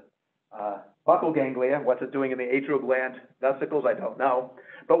found in the buccal ganglia. What's it doing in the atrial gland vesicles? I don't know.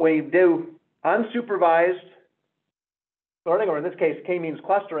 But when you do unsupervised learning, or in this case, k-means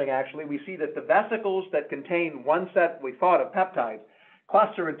clustering, actually, we see that the vesicles that contain one set, we thought, of peptides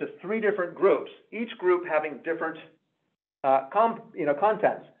cluster into 3 different groups, each group having different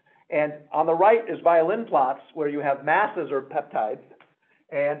contents. And on the right is violin plots where you have masses or peptides,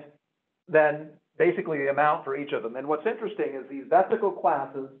 and then basically the amount for each of them. And what's interesting is these vesicle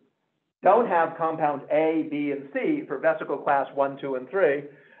classes don't have compound A, B, and C for vesicle class 1, 2, and 3.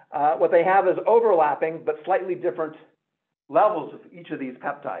 What they have is overlapping but slightly different levels of each of these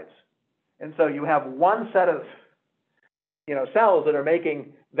peptides. And so you have one set of cells that are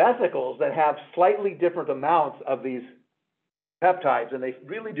making vesicles that have slightly different amounts of these peptides, and they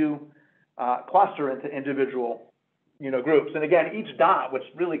really do cluster into individual groups. And again, each dot, what's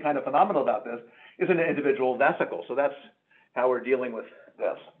really kind of phenomenal about this, is an individual vesicle. So that's how we're dealing with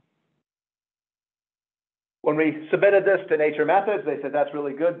this. When we submitted this to Nature Methods, they said, that's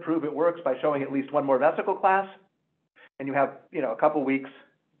really good, prove it works by showing at least one more vesicle class. And you have, a couple weeks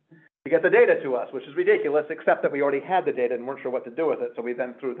to get the data to us, which is ridiculous, except that we already had the data and weren't sure what to do with it, so we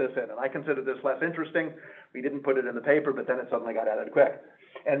then threw this in. And I considered this less interesting. We didn't put it in the paper, but then it suddenly got added quick.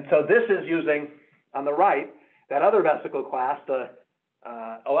 And so this is using, on the right, that other vesicle class, the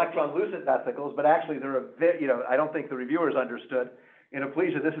electron-lucent vesicles, but actually they're a bit, I don't think the reviewers understood. In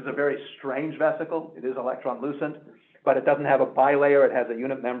aplasia, this is a very strange vesicle. It is electron-lucent, but it doesn't have a bilayer. It has a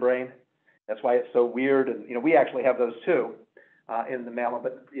unit membrane. That's why it's so weird. And, we actually have those too in the mammal,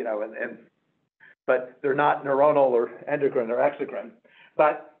 but, but they're not neuronal or endocrine or exocrine.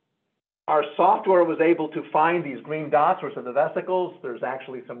 But our software was able to find these green dots, which are the vesicles. There's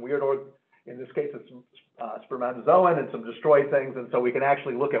actually some weird, in this case, it's spermatozoan and some destroyed things. And so we can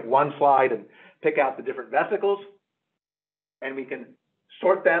actually look at one slide and pick out the different vesicles. And we can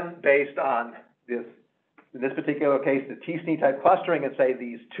sort them based on this, in this particular case, the T-SNE type clustering, and say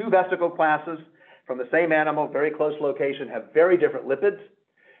these 2 vesicle classes from the same animal, very close location, have very different lipids.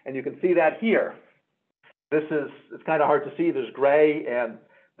 And you can see that here. This is, it's kind of hard to see. There's gray and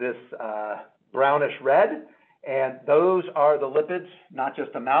this brownish red. And those are the lipids, not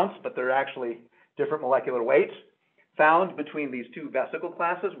just amounts, but they're actually different molecular weights found between these 2 vesicle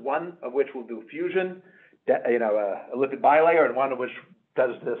classes, one of which will do fusion, a lipid bilayer, and one of which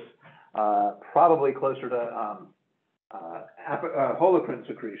does this probably closer to holocrine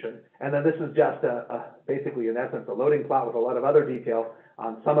secretion. And then this is just basically, in essence, a loading plot with a lot of other detail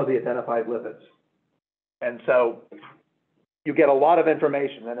on some of the identified lipids. And so you get a lot of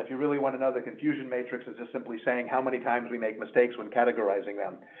information. And if you really want to know, the confusion matrix is just simply saying how many times we make mistakes when categorizing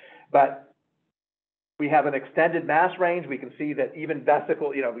them. But we have an extended mass range. We can see that even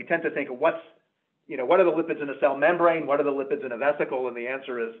vesicle, we tend to think of what are the lipids in a cell membrane? What are the lipids in a vesicle? And the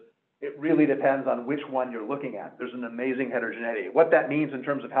answer is, it really depends on which one you're looking at. There's an amazing heterogeneity. What that means in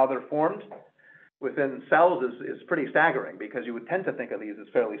terms of how they're formed within cells is pretty staggering, because you would tend to think of these as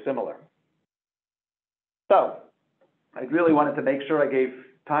fairly similar. So I really wanted to make sure I gave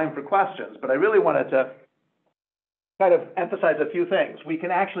time for questions, but I really wanted to kind of emphasize a few things. We can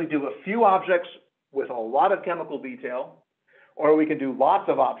actually do a few objects with a lot of chemical detail, or we can do lots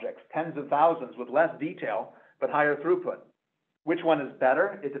of objects, tens of thousands, with less detail, but higher throughput. Which one is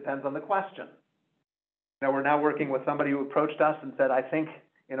better? It depends on the question. Now, we're now working with somebody who approached us and said, I think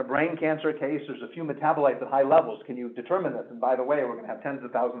in a brain cancer case, there's a few metabolites at high levels. Can you determine this? And by the way, we're going to have tens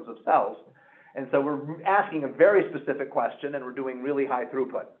of thousands of cells. And so we're asking a very specific question, and we're doing really high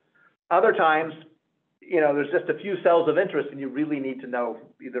throughput. Other times, there's just a few cells of interest, and you really need to know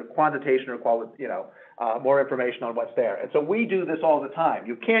either quantitation or quality, more information on what's there. And so we do this all the time.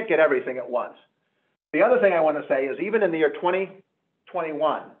 You can't get everything at once. The other thing I want to say is, even in the year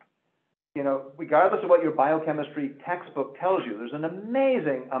 2021, regardless of what your biochemistry textbook tells you, there's an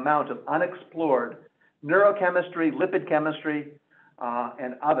amazing amount of unexplored neurochemistry, lipid chemistry,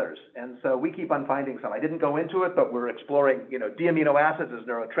 and others. And so we keep on finding some. I didn't go into it, but we're exploring, D-amino acids as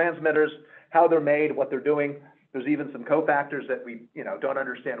neurotransmitters, how they're made, what they're doing. There's even some cofactors that we, don't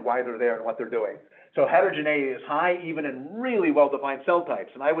understand why they're there and what they're doing. So heterogeneity is high, even in really well-defined cell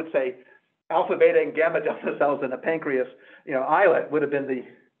types. And I would say alpha, beta, and gamma delta cells in a pancreas, islet would have been the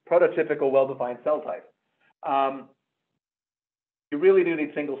prototypical well-defined cell type. You really do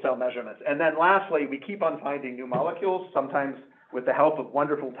need single cell measurements. And then lastly, we keep on finding new molecules, sometimes with the help of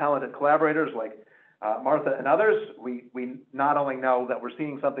wonderful, talented collaborators like Martha and others. We not only know that we're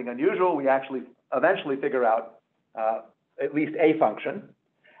seeing something unusual, we actually eventually figure out at least a function.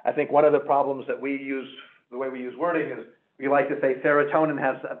 I think one of the problems that we use, the way we use wording, is we like to say serotonin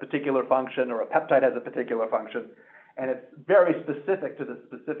has a particular function or a peptide has a particular function, and it's very specific to the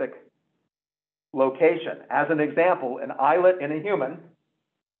specific location. As an example, an islet in a human,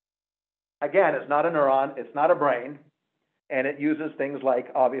 again, is not a neuron, it's not a brain, and it uses things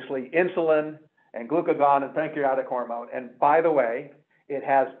like, obviously, insulin and glucagon and pancreatic hormone. And by the way, it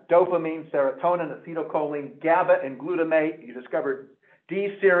has dopamine, serotonin, acetylcholine, GABA, and glutamate. You discovered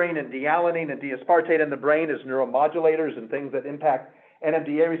D-serine and D-alanine and D-aspartate in the brain as neuromodulators and things that impact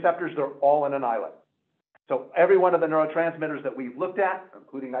NMDA receptors. They're all in an islet. So every one of the neurotransmitters that we've looked at,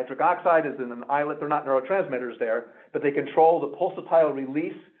 including nitric oxide, is in an islet. They're not neurotransmitters there, but they control the pulsatile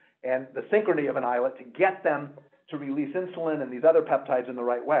release and the synchrony of an islet to get them to release insulin and these other peptides in the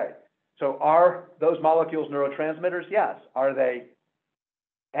right way. So are those molecules neurotransmitters? Yes. Are they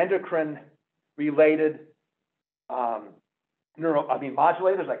endocrine-related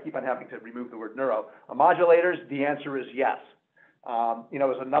modulators? I keep on having to remove the word neuro. Modulators, the answer is yes.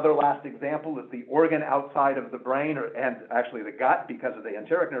 As another last example is the organ outside of the brain, and actually the gut, because of the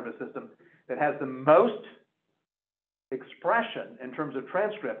enteric nervous system, that has the most expression in terms of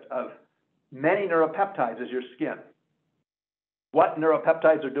transcript of many neuropeptides is your skin. What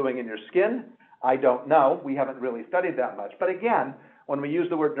neuropeptides are doing in your skin, I don't know. We haven't really studied that much. But again, when we use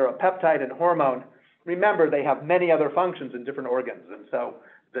the word neuropeptide and hormone, remember they have many other functions in different organs. And so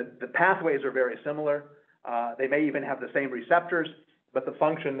the pathways are very similar. They may even have the same receptors, but the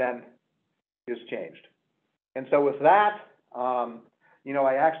function then is changed. And so with that,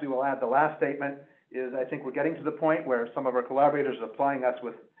 I actually will add the last statement is I think we're getting to the point where some of our collaborators are applying us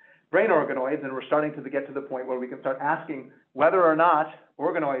with brain organoids, and we're starting to get to the point where we can start asking whether or not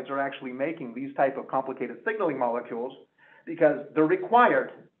organoids are actually making these type of complicated signaling molecules, because they're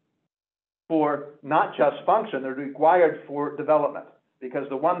required for not just function, they're required for development. Because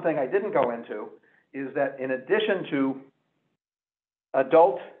the one thing I didn't go into is that in addition to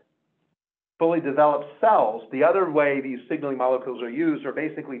adult, fully developed cells, the other way these signaling molecules are used are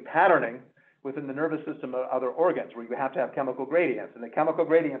basically patterning within the nervous system of other organs, where you have to have chemical gradients. And the chemical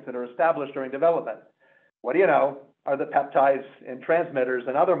gradients that are established during development, what do you know, are the peptides and transmitters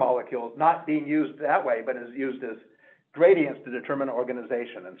and other molecules not being used that way, but is used as gradients to determine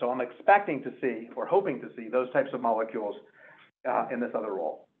organization. And so I'm expecting to see, or hoping to see, those types of molecules in this other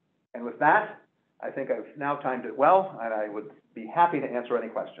role. And with that, I think I've now timed it well, and I would be happy to answer any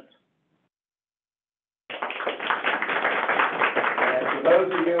questions. And for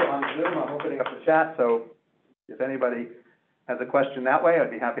those of you on Zoom, I'm opening up the chat, so if anybody has a question that way, I'd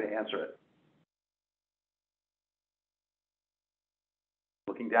be happy to answer it.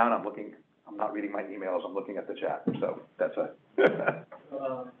 Looking down, I'm not reading my emails, I'm looking at the chat, so that's a...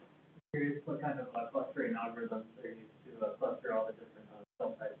 Curious what kind of clustering algorithms are used to cluster all the different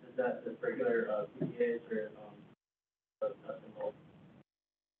cell types. Is that just regular PPAs or involved?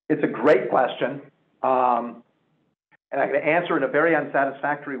 It's a great question, and I'm going to answer in a very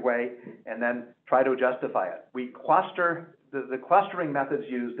unsatisfactory way and then try to justify it. We cluster, the clustering methods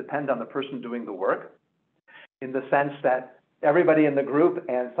used depend on the person doing the work, in the sense that everybody in the group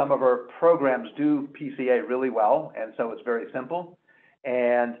and some of our programs do PCA really well, and so it's very simple.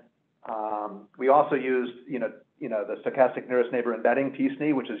 And we also use, the stochastic nearest neighbor embedding,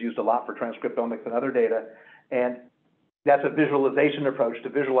 TSNE, which is used a lot for transcriptomics and other data. And that's a visualization approach to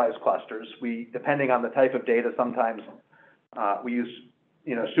visualize clusters. We, depending on the type of data, sometimes we use,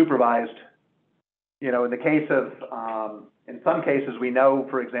 supervised. In the case of, in some cases, we know,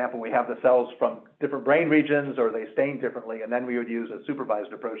 for example, we have the cells from different brain regions or they stain differently, and then we would use a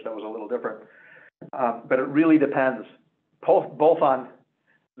supervised approach that was a little different. But it really depends, both on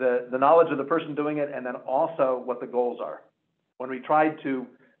the knowledge of the person doing it and then also what the goals are. When we tried to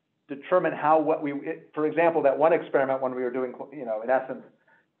determine for example, that one experiment when we were doing, in essence,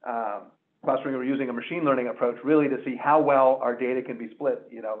 clustering, we were using a machine learning approach really to see how well our data can be split,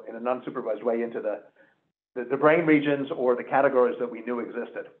 in an unsupervised way into the brain regions or the categories that we knew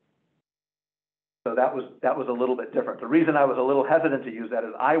existed. So that was a little bit different. The reason I was a little hesitant to use that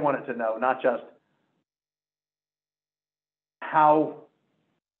is I wanted to know not just how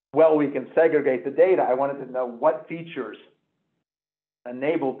well we can segregate the data, I wanted to know what features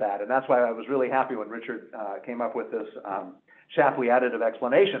enabled that. And that's why I was really happy when Richard came up with this Shapley additive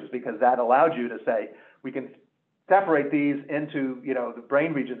explanations, because that allowed you to say, we can separate these into, the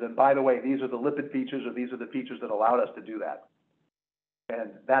brain regions. And by the way, these are the lipid features, or these are the features that allowed us to do that.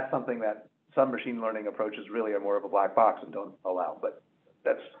 And that's something that some machine learning approaches really are more of a black box and don't allow. But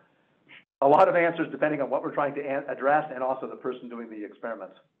that's a lot of answers depending on what we're trying to address and also the person doing the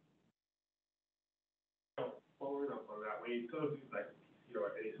experiments. Forward up on that, when you go to like PC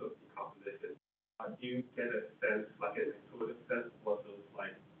or any sort of composition, do you get a sense, like an intuitive sense, what those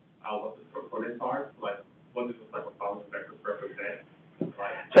what the components are? Like, what does this type of problem vectors represent?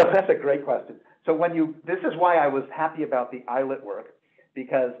 So that's a great question. So this is why I was happy about the islet work,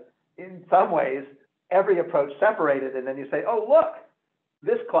 because in some ways, every approach separated, and then you say, oh, look,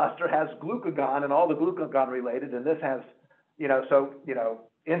 this cluster has glucagon and all the glucagon related, and this has,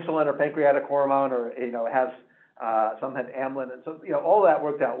 insulin or pancreatic hormone, or, has, some had amylin, and so, all that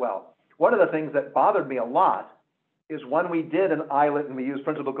worked out well. One of the things that bothered me a lot is when we did an islet and we used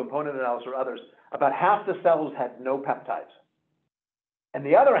principal component analysis or others, about half the cells had no peptides. And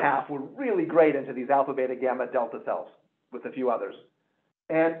the other half were really great into these alpha, beta, gamma, delta cells with a few others.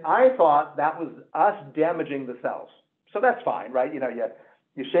 And I thought that was us damaging the cells. So that's fine, right?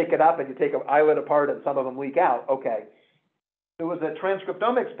 You shake it up and you take an islet apart and some of them leak out. Okay. There was a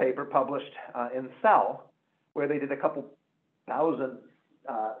transcriptomics paper published in Cell where they did a couple thousand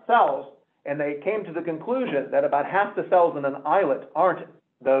cells, and they came to the conclusion that about half the cells in an islet aren't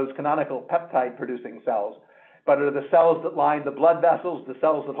those canonical peptide-producing cells, but are the cells that line the blood vessels, the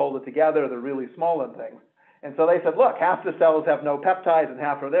cells that hold it together, the really small and things. And so they said, look, half the cells have no peptides and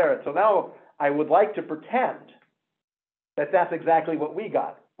half are there. And so now I would like to pretend that that's exactly what we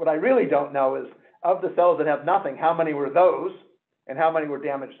got. What I really don't know is, of the cells that have nothing, how many were those and how many were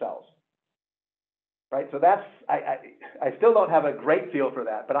damaged cells? Right, so that's, I still don't have a great feel for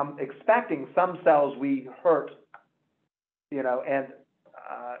that, but I'm expecting some cells we hurt, and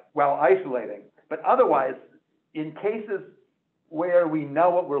while isolating. But otherwise, in cases where we know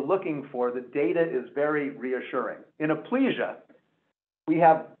what we're looking for, the data is very reassuring. In aplesia, we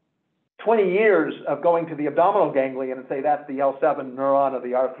have 20 years of going to the abdominal ganglion and say that's the L7 neuron or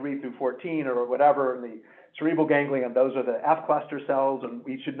the R3 through 14 or whatever, and the cerebral ganglion, those are the F cluster cells, and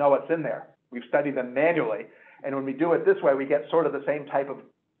we should know what's in there. We've studied them manually, and when we do it this way, we get sort of the same type of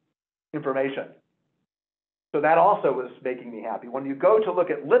information. So that also was making me happy. When you go to look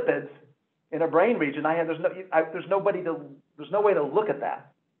at lipids in a brain region, there's no way to look at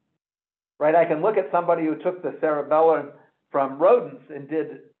that, right? I can look at somebody who took the Sara Bell from rodents and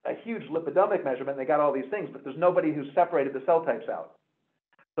did a huge lipidomic measurement, and they got all these things, but there's nobody who separated the cell types out.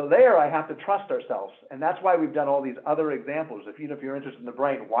 So there, I have to trust ourselves, and that's why we've done all these other examples. If you're interested in the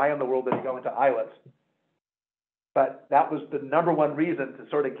brain, why in the world did you go into islets? But that was the number one reason to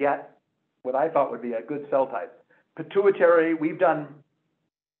sort of get what I thought would be a good cell type. Pituitary, we've done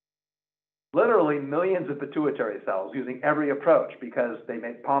literally millions of pituitary cells using every approach because they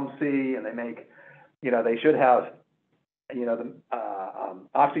make POMC and they make, they should have, the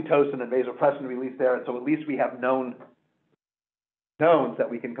oxytocin and vasopressin release there, and so at least we have knowns that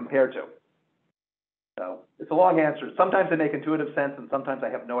we can compare to. So it's a long answer. Sometimes they make intuitive sense, and sometimes I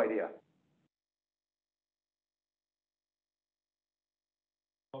have no idea.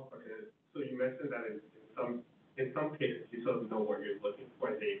 Okay. So you mentioned that in some cases you sort of know what you're looking for,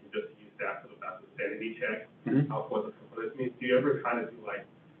 and you can just use that sort of as a sanity check for the components. Do you ever kind of do like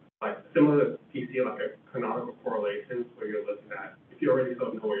similar to PCA, like a canonical correlation where you're looking at, if you already sort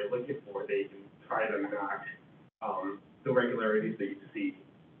of know what you're looking for, then you can try to match the regularities that you see,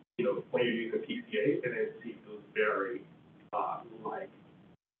 when you're using PCA, and then see those vary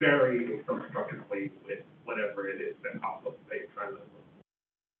in some structured way with whatever it is that pops up that you're trying to look for.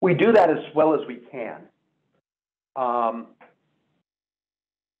 We do that as well as we can.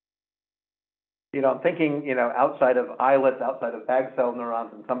 I'm thinking, outside of islets, outside of bag cell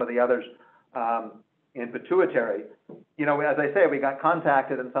neurons and some of the others in pituitary, as I say, we got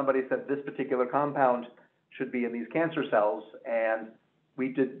contacted and somebody said this particular compound should be in these cancer cells, and we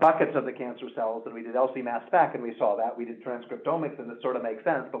did buckets of the cancer cells, and we did LC mass spec, and we saw that. We did transcriptomics, and it sort of makes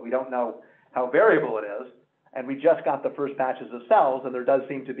sense, but we don't know how variable it is. And we just got the first batches of cells, and there does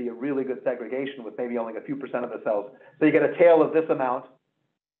seem to be a really good segregation with maybe only a few % of the cells. So you get a tail of this amount,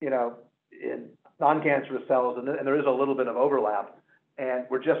 in non-cancerous cells, and there is a little bit of overlap, and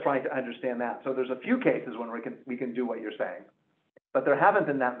we're just trying to understand that. So there's a few cases when we can do what you're saying, but there haven't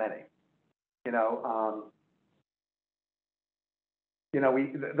been that many.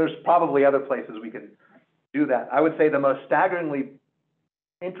 There's probably other places we can do that. I would say the most staggeringly,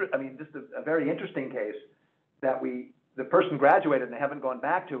 just a very interesting case that the person graduated and they haven't gone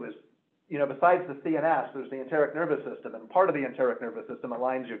back to is, besides the CNS, there's the enteric nervous system, and part of the enteric nervous system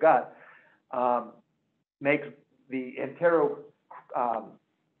aligns your gut, makes the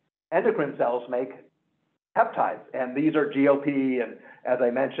endocrine cells make peptides, and these are GLP, and as I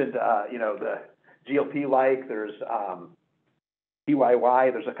mentioned, the GLP-like, there's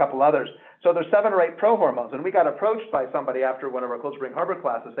PYY, there's a couple others. So there's 7 or 8 prohormones, and we got approached by somebody after one of our Cold Spring Harbor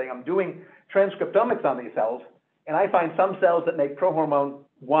classes saying, I'm doing transcriptomics on these cells, and I find some cells that make prohormone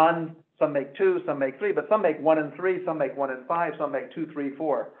 1, some make 2, some make 3, but some make 1 and 3, some make 1 and 5, some make 2, 3,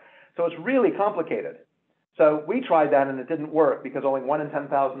 4. So it's really complicated. So we tried that, and it didn't work because only 1 in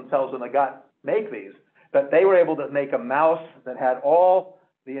 10,000 cells in the gut make these, but they were able to make a mouse that had all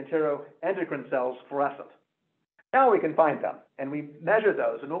the enteroendocrine cells fluorescent. Now we can find them, and we measured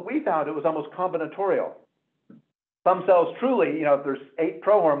those, and what we found, it was almost combinatorial. Some cells truly, you know, if there's 8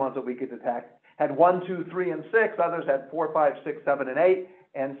 prohormones that we could detect, had 1, 2, 3, and 6. Others had 4, 5, 6, 7, and 8.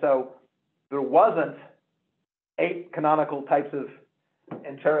 And so there wasn't 8 canonical types of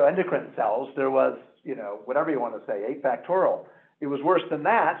enteroendocrine cells. There was, you know, whatever you want to say, 8 factorial. It was worse than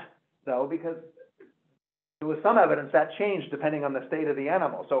that, though, because there was some evidence that changed depending on the state of the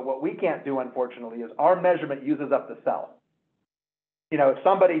animal. So what we can't do, unfortunately, is our measurement uses up the cell. You know, if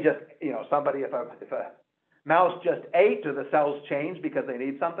somebody just, you know, if a mouse just ate, do the cells change because they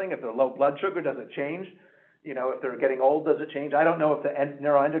need something? If they're low blood sugar, does it change? You know, if they're getting old, does it change? I don't know if the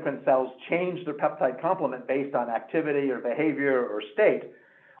neuroendocrine cells change their peptide complement based on activity or behavior or state.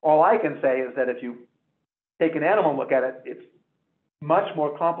 All I can say is that if you take an animal and look at it, it's much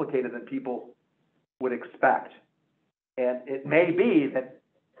more complicated than people would expect. And it may be that,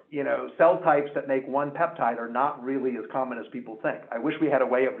 you know, cell types that make one peptide are not really as common as people think. I wish we had a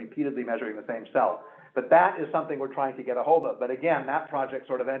way of repeatedly measuring the same cell. But that is something we're trying to get a hold of. But again, that project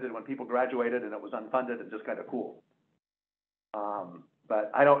sort of ended when people graduated and it was unfunded and just kind of cool.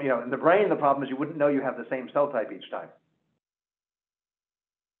 But I don't, you know, in the brain, the problem is you wouldn't know you have the same cell type each time.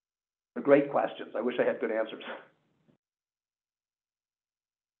 They're great questions. I wish I had good answers.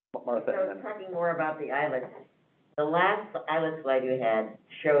 Martha. So talking more about the islets, the last islet slide you had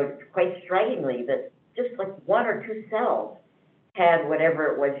showed quite strikingly that just like 1 or 2 cells had whatever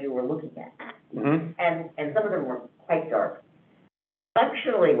it was you were looking at. Mm-hmm. And some of them were quite dark.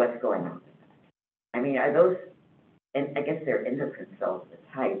 Functionally, what's going on? I mean, are those, and I guess they're endocrine cells of the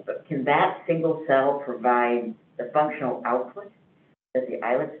type, but can that single cell provide the functional output that the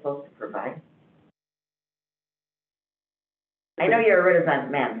islet's supposed to provide? I know you're a Renaissance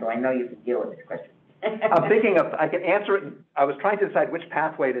man, so I know you can deal with this question. I'm thinking of, I can answer it, I was trying to decide which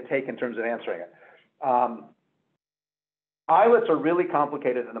pathway to take in terms of answering it. Islets are really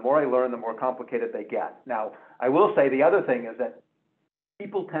complicated, and the more I learn, the more complicated they get. Now, I will say the other thing is that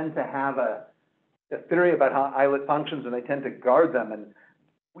people tend to have a theory about how islet functions, and they tend to guard them. And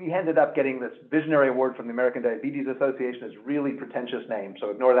we ended up getting this visionary award from the American Diabetes Association. It's a really pretentious name, so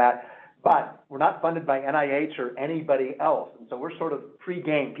ignore that. But we're not funded by NIH or anybody else, and so we're sort of free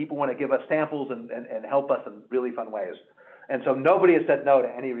game. People want to give us samples and help us in really fun ways. And so nobody has said no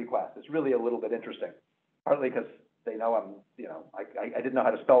to any request. It's really a little bit interesting, partly because they know I'm, you know, I didn't know how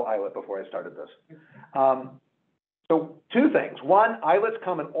to spell islet before I started this. So 2 things. One, islets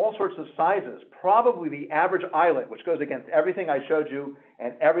come in all sorts of sizes. Probably the average islet, which goes against everything I showed you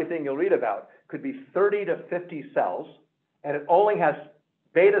and everything you'll read about, could be 30 to 50 cells, and it only has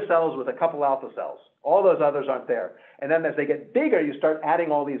beta cells with a couple alpha cells. All those others aren't there. And then as they get bigger, you start adding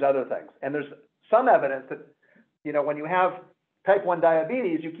all these other things. And there's some evidence that, you know, when you have type 1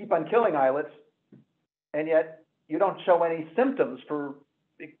 diabetes, you keep on killing islets, and yet you don't show any symptoms for,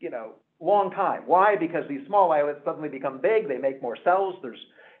 you know, long time. Why? Because these small islets suddenly become big, they make more cells,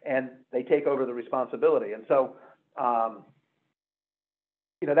 and they take over the responsibility. And so,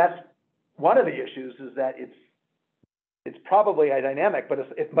 you know, that's one of the issues, is that it's probably a dynamic, but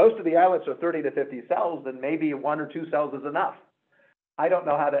if most of the islets are 30 to 50 cells, then maybe 1 or 2 cells is enough. I don't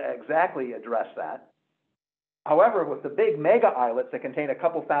know how to exactly address that. However, with the big mega islets that contain a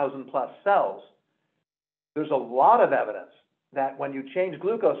couple thousand plus cells, there's a lot of evidence that when you change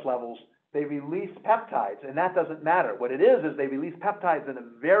glucose levels, they release peptides, and that doesn't matter. What it is they release peptides in a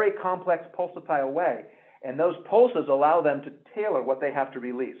very complex pulsatile way, and those pulses allow them to tailor what they have to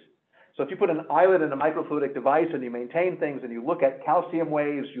release. So if you put an islet in a microfluidic device and you maintain things and you look at calcium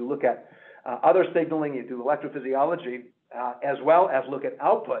waves, you look at other signaling, you do electrophysiology, as well as look at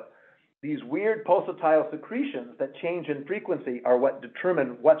output, these weird pulsatile secretions that change in frequency are what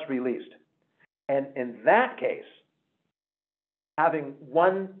determine what's released. And in that case, having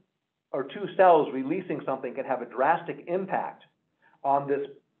 1 or 2 cells releasing something can have a drastic impact on this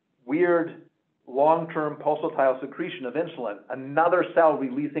weird long-term pulsatile secretion of insulin. Another cell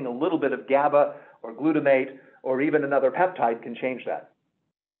releasing a little bit of GABA or glutamate or even another peptide can change that.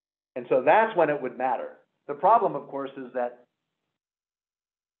 And so that's when it would matter. The problem, of course, is that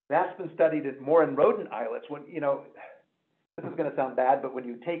that's been studied more in rodent islets. When, you know, this is going to sound bad, but when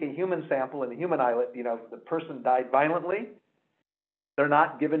you take a human sample in a human islet, you know, the person died violently. They're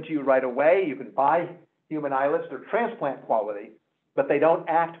not given to you right away. You can buy human islets. They're transplant quality, but they don't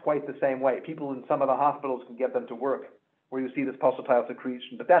act quite the same way. People in some of the hospitals can get them to work where you see this pulsatile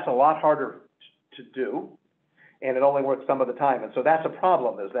secretion, but that's a lot harder to do, and it only works some of the time. And so that's a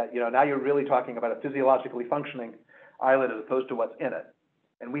problem, is that, you know, now you're really talking about a physiologically functioning islet as opposed to what's in it.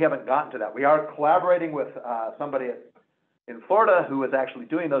 And we haven't gotten to that. We are collaborating with somebody in Florida who is actually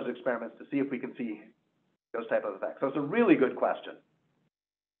doing those experiments to see if we can see those type of effects. So it's a really good question.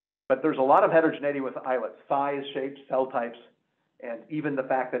 But there's a lot of heterogeneity with islets, size, shapes, cell types, and even the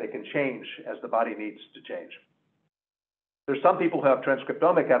fact that it can change as the body needs to change. There's some people who have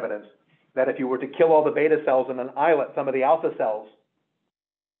transcriptomic evidence that if you were to kill all the beta cells in an islet, some of the alpha cells,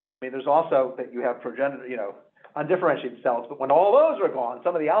 I mean, there's also that you have undifferentiated cells, but when all those are gone,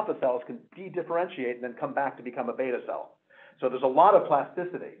 some of the alpha cells can de-differentiate and then come back to become a beta cell. So there's a lot of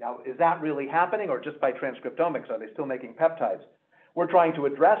plasticity. Now, is that really happening, or just by transcriptomics, are they still making peptides? We're trying to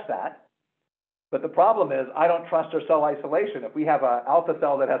address that, but the problem is I don't trust our cell isolation. If we have an alpha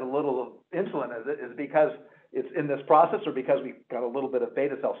cell that has a little insulin, is it because it's in this process or because we've got a little bit of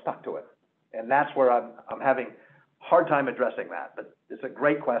beta cell stuck to it? And that's where I'm having a hard time addressing that, but it's a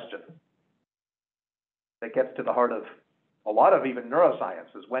great question. That gets to the heart of a lot of even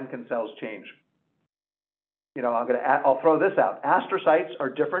neuroscience, is when can cells change? You know, I'll throw this out. Astrocytes are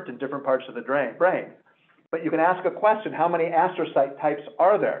different in different parts of the brain. But you can ask a question, how many astrocyte types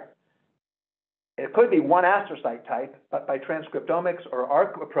are there? It could be one astrocyte type, but by transcriptomics or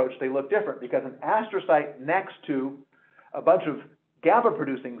our approach, they look different because an astrocyte next to a bunch of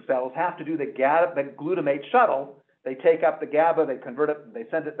GABA-producing cells have to do the glutamate shuttle. They take up the GABA, they convert it, they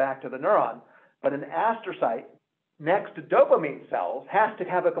send it back to the neuron. But an astrocyte next to dopamine cells has to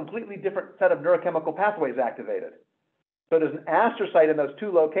have a completely different set of neurochemical pathways activated. So there's an astrocyte in those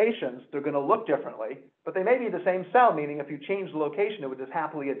two locations, they're going to look differently, but they may be the same cell, meaning if you change the location, it would just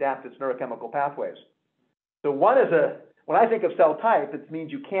happily adapt its neurochemical pathways. So when I think of cell type, it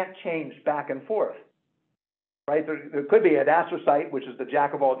means you can't change back and forth, right? There could be an astrocyte, which is the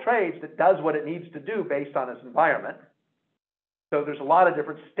jack of all trades, that does what it needs to do based on its environment. So there's a lot of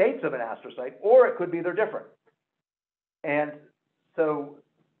different states of an astrocyte, or it could be they're different. And so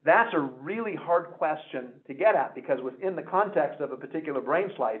that's a really hard question to get at because within the context of a particular brain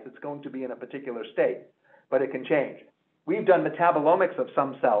slice, it's going to be in a particular state, but it can change. We've done metabolomics of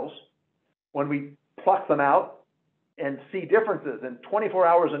some cells. When we pluck them out and see differences in 24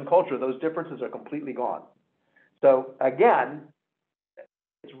 hours in culture, those differences are completely gone. So again,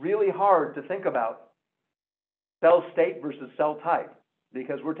 it's really hard to think about cell state versus cell type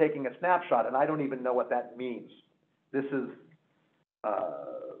because we're taking a snapshot and I don't even know what that means. This is,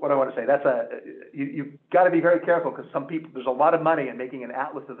 what I want to say, you've got to be very careful because some people, there's a lot of money in making an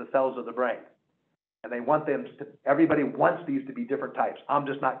atlas of the cells of the brain. And they want everybody wants these to be different types. I'm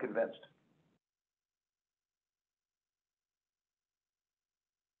just not convinced.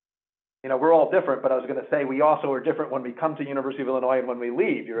 You know, we're all different, but I was going to say we also are different when we come to University of Illinois and when we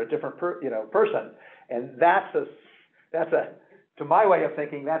leave. You're a different person. And that's to my way of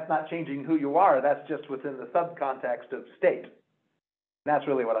thinking, that's not changing who you are. That's just within the subcontext of state. That's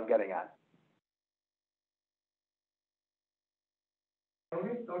really what I'm getting at. I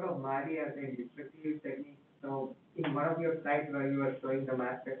always thought of MADI as a descriptive technique. So in one of your slides where you were showing the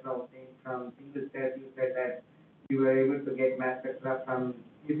mass spectra of things from single cells, you said that you were able to get mass spectra from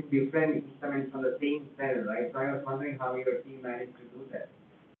using different instruments on the same cell, right? So I was wondering how your team managed to do that.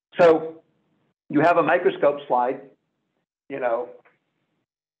 So you have a microscope slide, you know,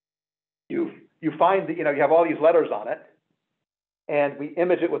 you find that, you know, you have all these letters on it, and we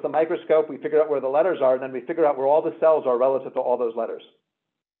image it with a microscope, we figure out where the letters are, and then we figure out where all the cells are relative to all those letters.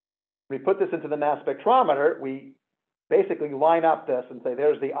 We put this into the mass spectrometer, we basically line up this and say,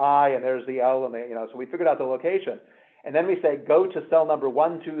 there's the I, and there's the L, and so we figured out the location. And then we say, go to cell number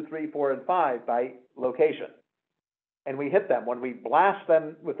 1, 2, 3, 4, and 5 by location. And we hit them. When we blast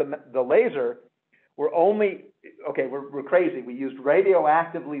them with the laser, we're crazy. We used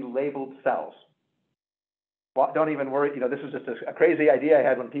radioactively labeled cells. Well, don't even worry, this is just a crazy idea I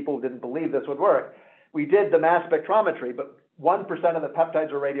had when people didn't believe this would work. We did the mass spectrometry, but 1% of the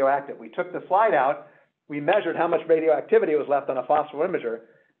peptides were radioactive. We took the slide out, we measured how much radioactivity was left on a phosphorimeter.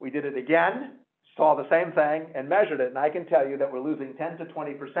 We did it again, saw the same thing, and measured it, and I can tell you that we're losing 10 to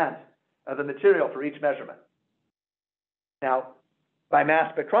 20% of the material for each measurement. Now, by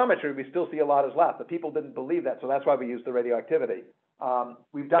mass spectrometry, we still see a lot is left, but people didn't believe that, so that's why we used the radioactivity.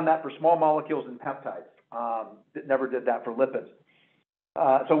 We've done that for small molecules and peptides. Never did that for lipids.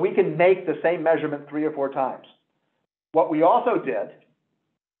 So we can make the same measurement 3 or 4 times. What we also did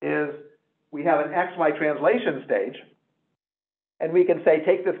is we have an XY translation stage, and we can say,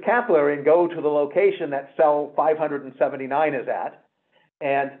 take this capillary and go to the location that cell 579 is at,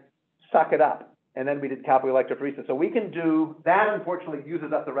 and suck it up. And then we did capillary electrophoresis. So we can do, that unfortunately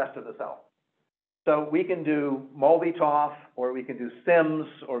uses up the rest of the cell. So we can do MALDI-TOF, or we can do SIMS,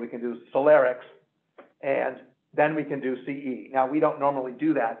 or we can do Solarics, and then we can do CE. Now, we don't normally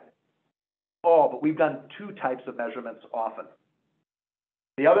do that all, but we've done 2 types of measurements often.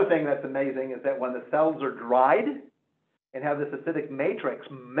 The other thing that's amazing is that when the cells are dried and have this acidic matrix,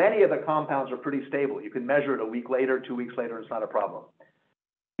 many of the compounds are pretty stable. You can measure it a week later, 2 weeks later, it's not a problem.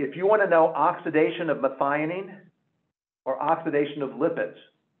 If you want to know oxidation of methionine or oxidation of lipids,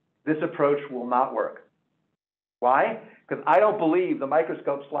 this approach will not work. Why? Because I don't believe the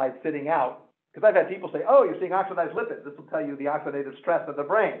microscope slide sitting out, because I've had people say, oh, you're seeing oxidized lipids. This will tell you the oxidative stress of the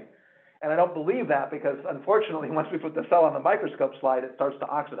brain. And I don't believe that because, unfortunately, once we put the cell on the microscope slide, it starts to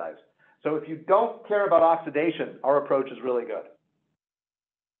oxidize. So if you don't care about oxidation, our approach is really good.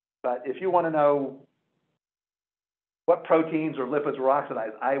 But if you want to know what proteins or lipids were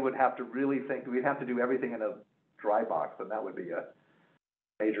oxidized, I would have to really think, we'd have to do everything in a dry box, and that would be a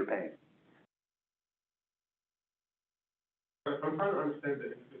major pain. I'm trying to understand the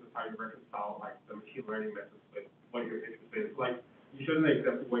instance of how you reconcile like the machine learning methods with what you're interested in. Like you showed an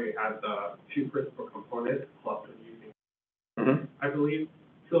example where you had the 2 principal components clustered using, I believe.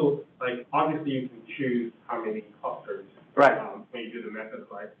 So like obviously you can choose how many clusters right. When you do the method,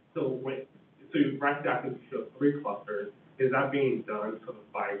 right? So right after you show 3 clusters, is that being done sort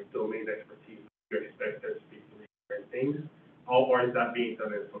of by domain expertise? You expect there to be 3 different things, or is that being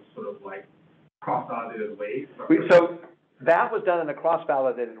done in some sort of like cross-validated way? So that was done in a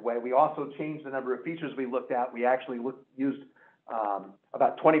cross-validated way. We also changed the number of features we looked at. We actually used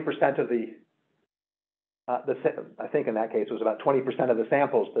about 20% of I think in that case it was about 20% of the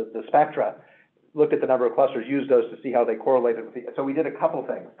samples, the spectra, looked at the number of clusters, used those to see how they correlated with so we did a couple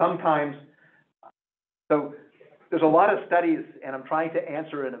things. Sometimes, so there's a lot of studies, and I'm trying to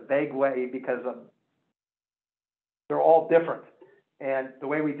answer in a vague way because they're all different. And the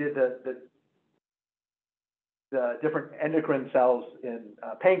way we did the different endocrine cells in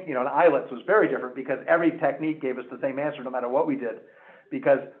paint, in islets was very different because every technique gave us the same answer no matter what we did,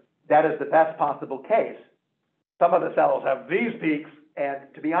 because that is the best possible case. Some of the cells have these peaks, and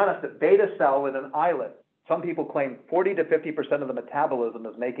to be honest, a beta cell in an islet, some people claim 40 to 50% of the metabolism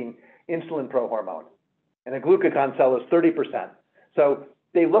is making insulin prohormone, and a glucagon cell is 30%. So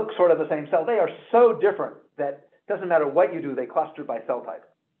they look sort of the same cell. They are so different that it doesn't matter what you do, they cluster by cell type.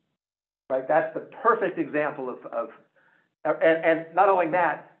 Right? That's the perfect example and not only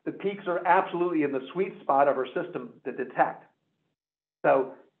that, the peaks are absolutely in the sweet spot of our system to detect.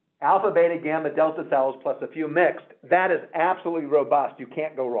 So alpha, beta, gamma, delta cells plus a few mixed, that is absolutely robust. You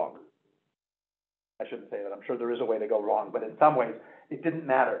can't go wrong. I shouldn't say that. I'm sure there is a way to go wrong, but in some ways, it didn't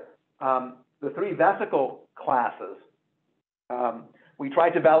matter. The 3 vesicle classes, we tried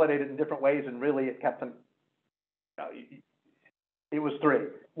to validate it in different ways, and really it kept them, it was 3.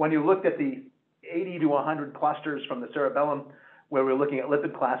 When you looked at the 80 to 100 clusters from the cerebellum, where we were looking at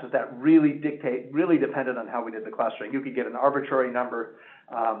lipid classes, that really depended on how we did the clustering. You could get an arbitrary number.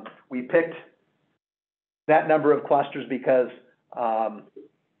 We picked that number of clusters because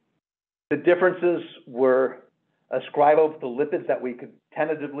the differences were ascribable to the lipids that we could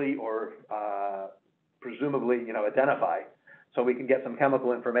tentatively or presumably, identify, so we can get some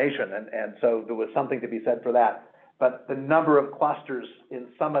chemical information. And so there was something to be said for that. But the number of clusters in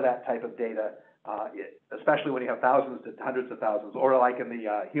some of that type of data, especially when you have thousands to hundreds of thousands, or like in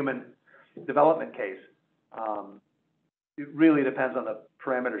the human development case, it really depends on the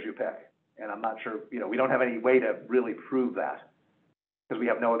parameters you pick. And I'm not sure, we don't have any way to really prove that because we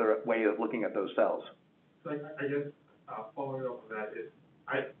have no other way of looking at those cells. So I guess following up on that is,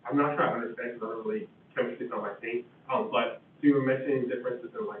 I'm not sure I understand because really chemistry is not my thing, but you were mentioning differences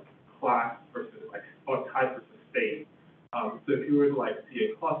in like class versus like, or type versus state. So if you were to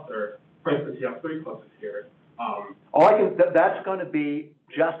see a cluster, for instance, you have 3 clusters here. That's going to be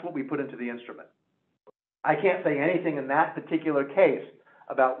just what we put into the instrument. I can't say anything in that particular case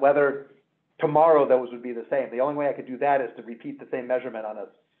about whether tomorrow those would be the same. The only way I could do that is to repeat the same measurement on a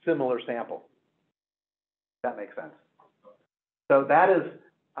similar sample. That makes sense. So that is,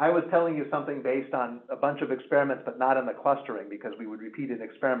 I was telling you something based on a bunch of experiments, but not in the clustering, because we would repeat an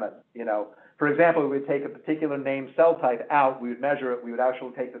experiment. For example, we would take a particular named cell type out, we would measure it, we would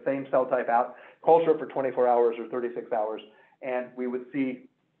actually take the same cell type out, culture it for 24 hours or 36 hours, and we would see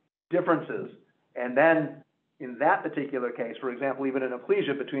differences. And then in that particular case, for example, even an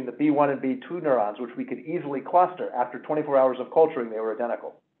aplasia between the B1 and B2 neurons, which we could easily cluster, after 24 hours of culturing, they were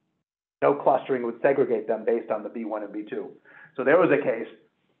identical. No clustering would segregate them based on the B1 and B2. So there was a case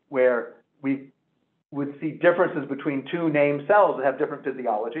where we would see differences between 2 named cells that have different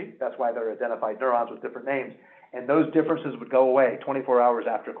physiology. That's why they're identified neurons with different names. And those differences would go away 24 hours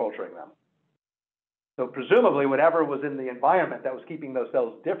after culturing them. So presumably whatever was in the environment that was keeping those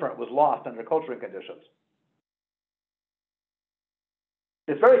cells different was lost under culturing conditions.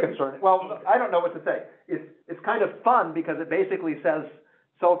 It's very concerning. Well, I don't know what to say. It's kind of fun because it basically says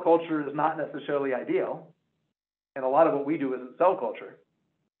cell culture is not necessarily ideal, and a lot of what we do isn't cell culture.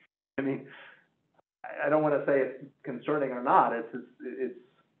 I mean, I don't want to say it's concerning or not. It's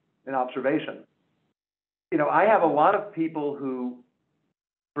an observation. You know, I have a lot of people who,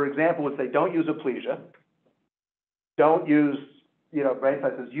 for example, would say don't use aplesia, don't use, you know, brain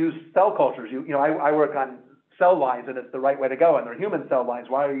sciences, use cell cultures. You know, I work on cell lines, and it's the right way to go, and they're human cell lines.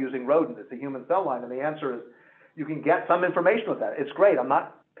 Why are you using rodent? It's a human cell line, and the answer is you can get some information with that. It's great. I'm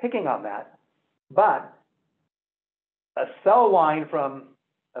not picking on that, but a cell line from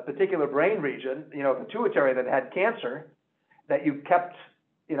a particular brain region, you know, pituitary that had cancer, that you kept,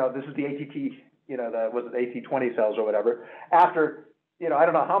 you know, this is the ATT, you know, was it AT20 cells or whatever, after, you know, I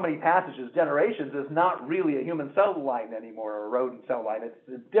don't know how many passages, generations, is not really a human cell line anymore, or a rodent cell line.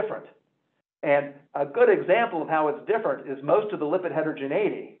 It's different. And a good example of how it's different is most of the lipid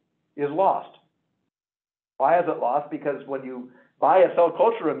heterogeneity is lost. Why is it lost? Because when you buy a cell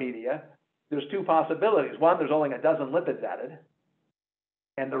culture media, there's two possibilities. One, there's only a dozen lipids added,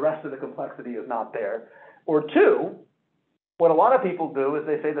 and the rest of the complexity is not there. Or two, what a lot of people do is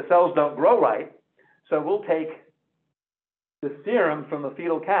they say the cells don't grow right, so we'll take the serum from the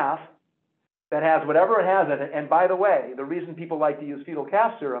fetal calf that has whatever it has in it. And by the way, the reason people like to use fetal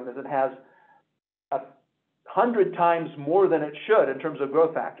calf serum is it has 100 times more than it should in terms of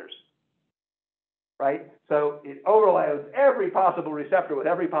growth factors, right? So it overloads every possible receptor with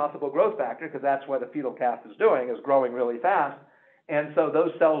every possible growth factor, because that's what the fetal calf is doing, is growing really fast. And so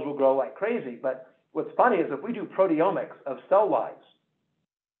those cells will grow like crazy. But what's funny is if we do proteomics of cell lines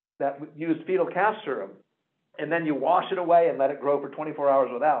that use fetal calf serum, and then you wash it away and let it grow for 24 hours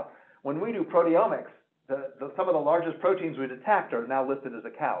without, when we do proteomics, some of the largest proteins we detect are now listed as a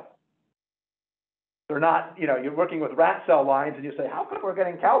cow. They're not, you know, you're working with rat cell lines and you say, how come we're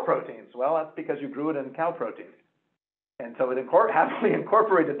getting cow proteins? Well, that's because you grew it in cow proteins. And so it happily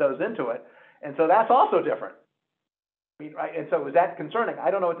incorporated those into it. And so that's also different. I mean, right? And so is that concerning? I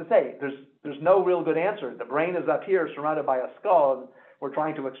don't know what to say. There's no real good answer. The brain is up here surrounded by a skull, and we're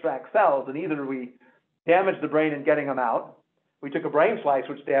trying to extract cells, and either we damage the brain in getting them out. We took a brain slice,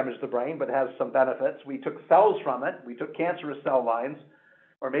 which damaged the brain, but has some benefits. We took cells from it. We took cancerous cell lines.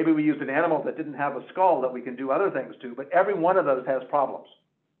 Or maybe we used an animal that didn't have a skull that we can do other things to, but every one of those has problems.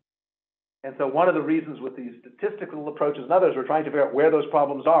 And so one of the reasons with these statistical approaches and others, we're trying to figure out where those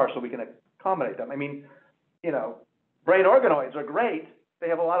problems are so we can accommodate them. I mean, you know, brain organoids are great. They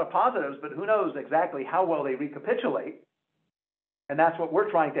have a lot of positives, but who knows exactly how well they recapitulate. And that's what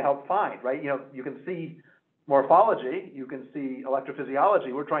we're trying to help find, right? You know, you can see morphology, you can see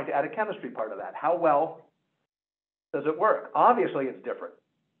electrophysiology. We're trying to add a chemistry part of that. How well does it work? Obviously, it's different.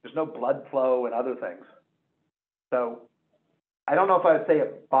 There's no blood flow and other things. So I don't know if I would say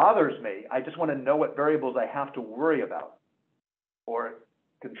it bothers me. I just want to know what variables I have to worry about or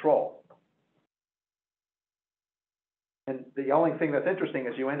control. And the only thing that's interesting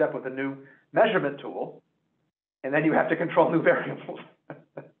is you end up with a new measurement tool, and then you have to control new variables.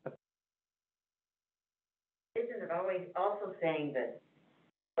 Isn't it always also saying that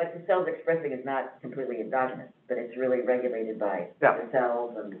what the cell's expressing is not completely endogenous, but it's really regulated by the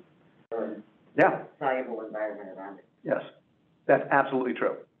cells and the soluble environment around it? Yes, that's absolutely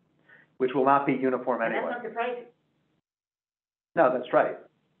true, which will not be uniform anyway. And that's not surprising. No, that's right.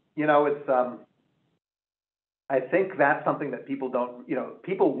 You know, it's, I think that's something that people don't, you know,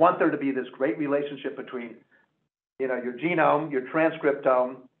 people want there to be this great relationship between, you know, your genome, your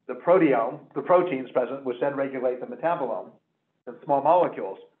transcriptome, the proteome, the proteins present, which then regulate the metabolome, the small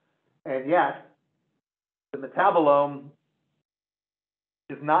molecules. And yet, the metabolome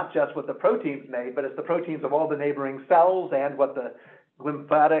is not just what the proteins made, but it's the proteins of all the neighboring cells and what the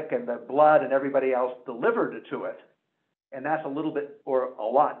lymphatic and the blood and everybody else delivered to it. And that's a little bit or a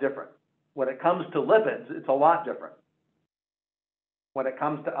lot different. When it comes to lipids, it's a lot different. When it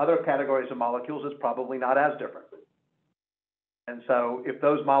comes to other categories of molecules, it's probably not as different. And so if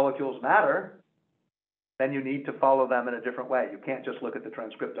those molecules matter, then you need to follow them in a different way. You can't just look at the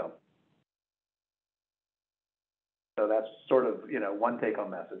transcriptome. So that's sort of, you know, one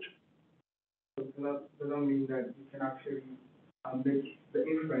take-home message. So that doesn't mean that you can actually make the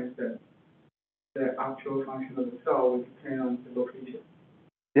inference that the actual function of the cell will depend on the location.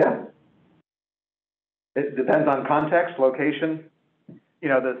 Yeah. It depends on context, location. You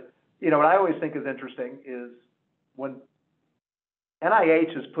know, what I always think is interesting is when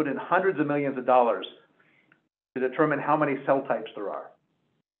NIH has put in hundreds of millions of dollars to determine how many cell types there are.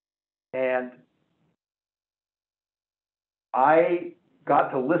 And I got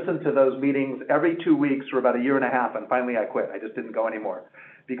to listen to those meetings every 2 weeks for about a year and a half, and finally I quit. I just didn't go anymore.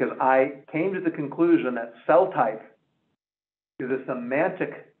 Because I came to the conclusion that cell type is a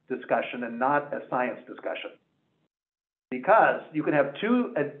semantic discussion and not a science discussion. Because you can have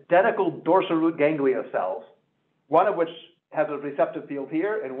two identical dorsal root ganglia cells, one of which has a receptive field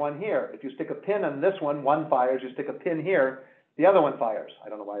here and one here. If you stick a pin on this one, one fires. You stick a pin here, the other one fires. I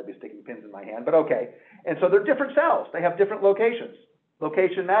don't know why I'd be sticking pins in my hand, but okay. And so they're different cells. They have different locations.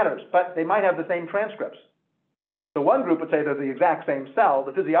 Location matters, but they might have the same transcripts. So one group would say they're the exact same cell.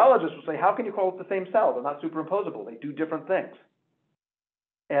 The physiologist would say, how can you call it the same cell? They're not superimposable. They do different things.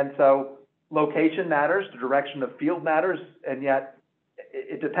 And so location matters, the direction of field matters, and yet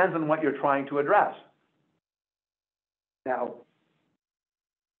it depends on what you're trying to address. Now,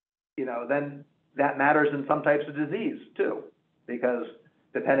 then that matters in some types of disease too, because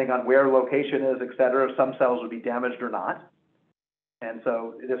depending on where location is, et cetera, some cells would be damaged or not. And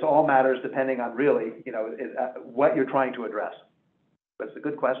so this all matters depending on really, what you're trying to address. But it's a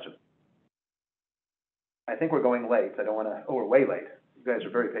good question. I think we're going late. I don't want to, we're way late. You guys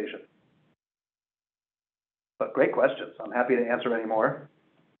are very patient. But great questions. I'm happy to answer any more.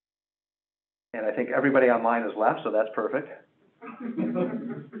 And I think everybody online has left, so that's perfect.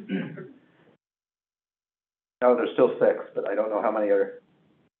 No, there's still 6, but I don't know how many are.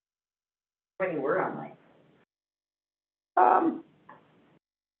 How many were online?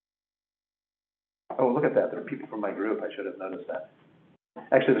 Oh, look at that. There are people from my group. I should have noticed that.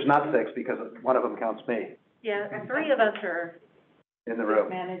 Actually, there's not 6 because one of them counts me. Yeah, 3 of us are in the room.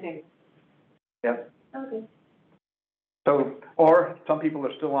 managing. Yep. Okay. So, or some people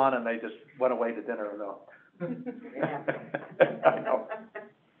are still on and they just went away to dinner. No. No.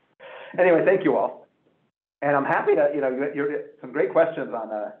 Anyway, thank you all. And I'm happy to, you're some great questions on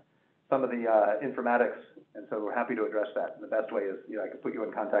some of the informatics, and so we're happy to address that. And the best way is, I can put you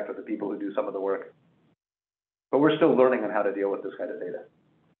in contact with the people who do some of the work. But we're still learning on how to deal with this kind of data.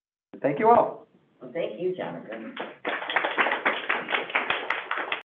 Thank you all. Well, thank you, Jonathan.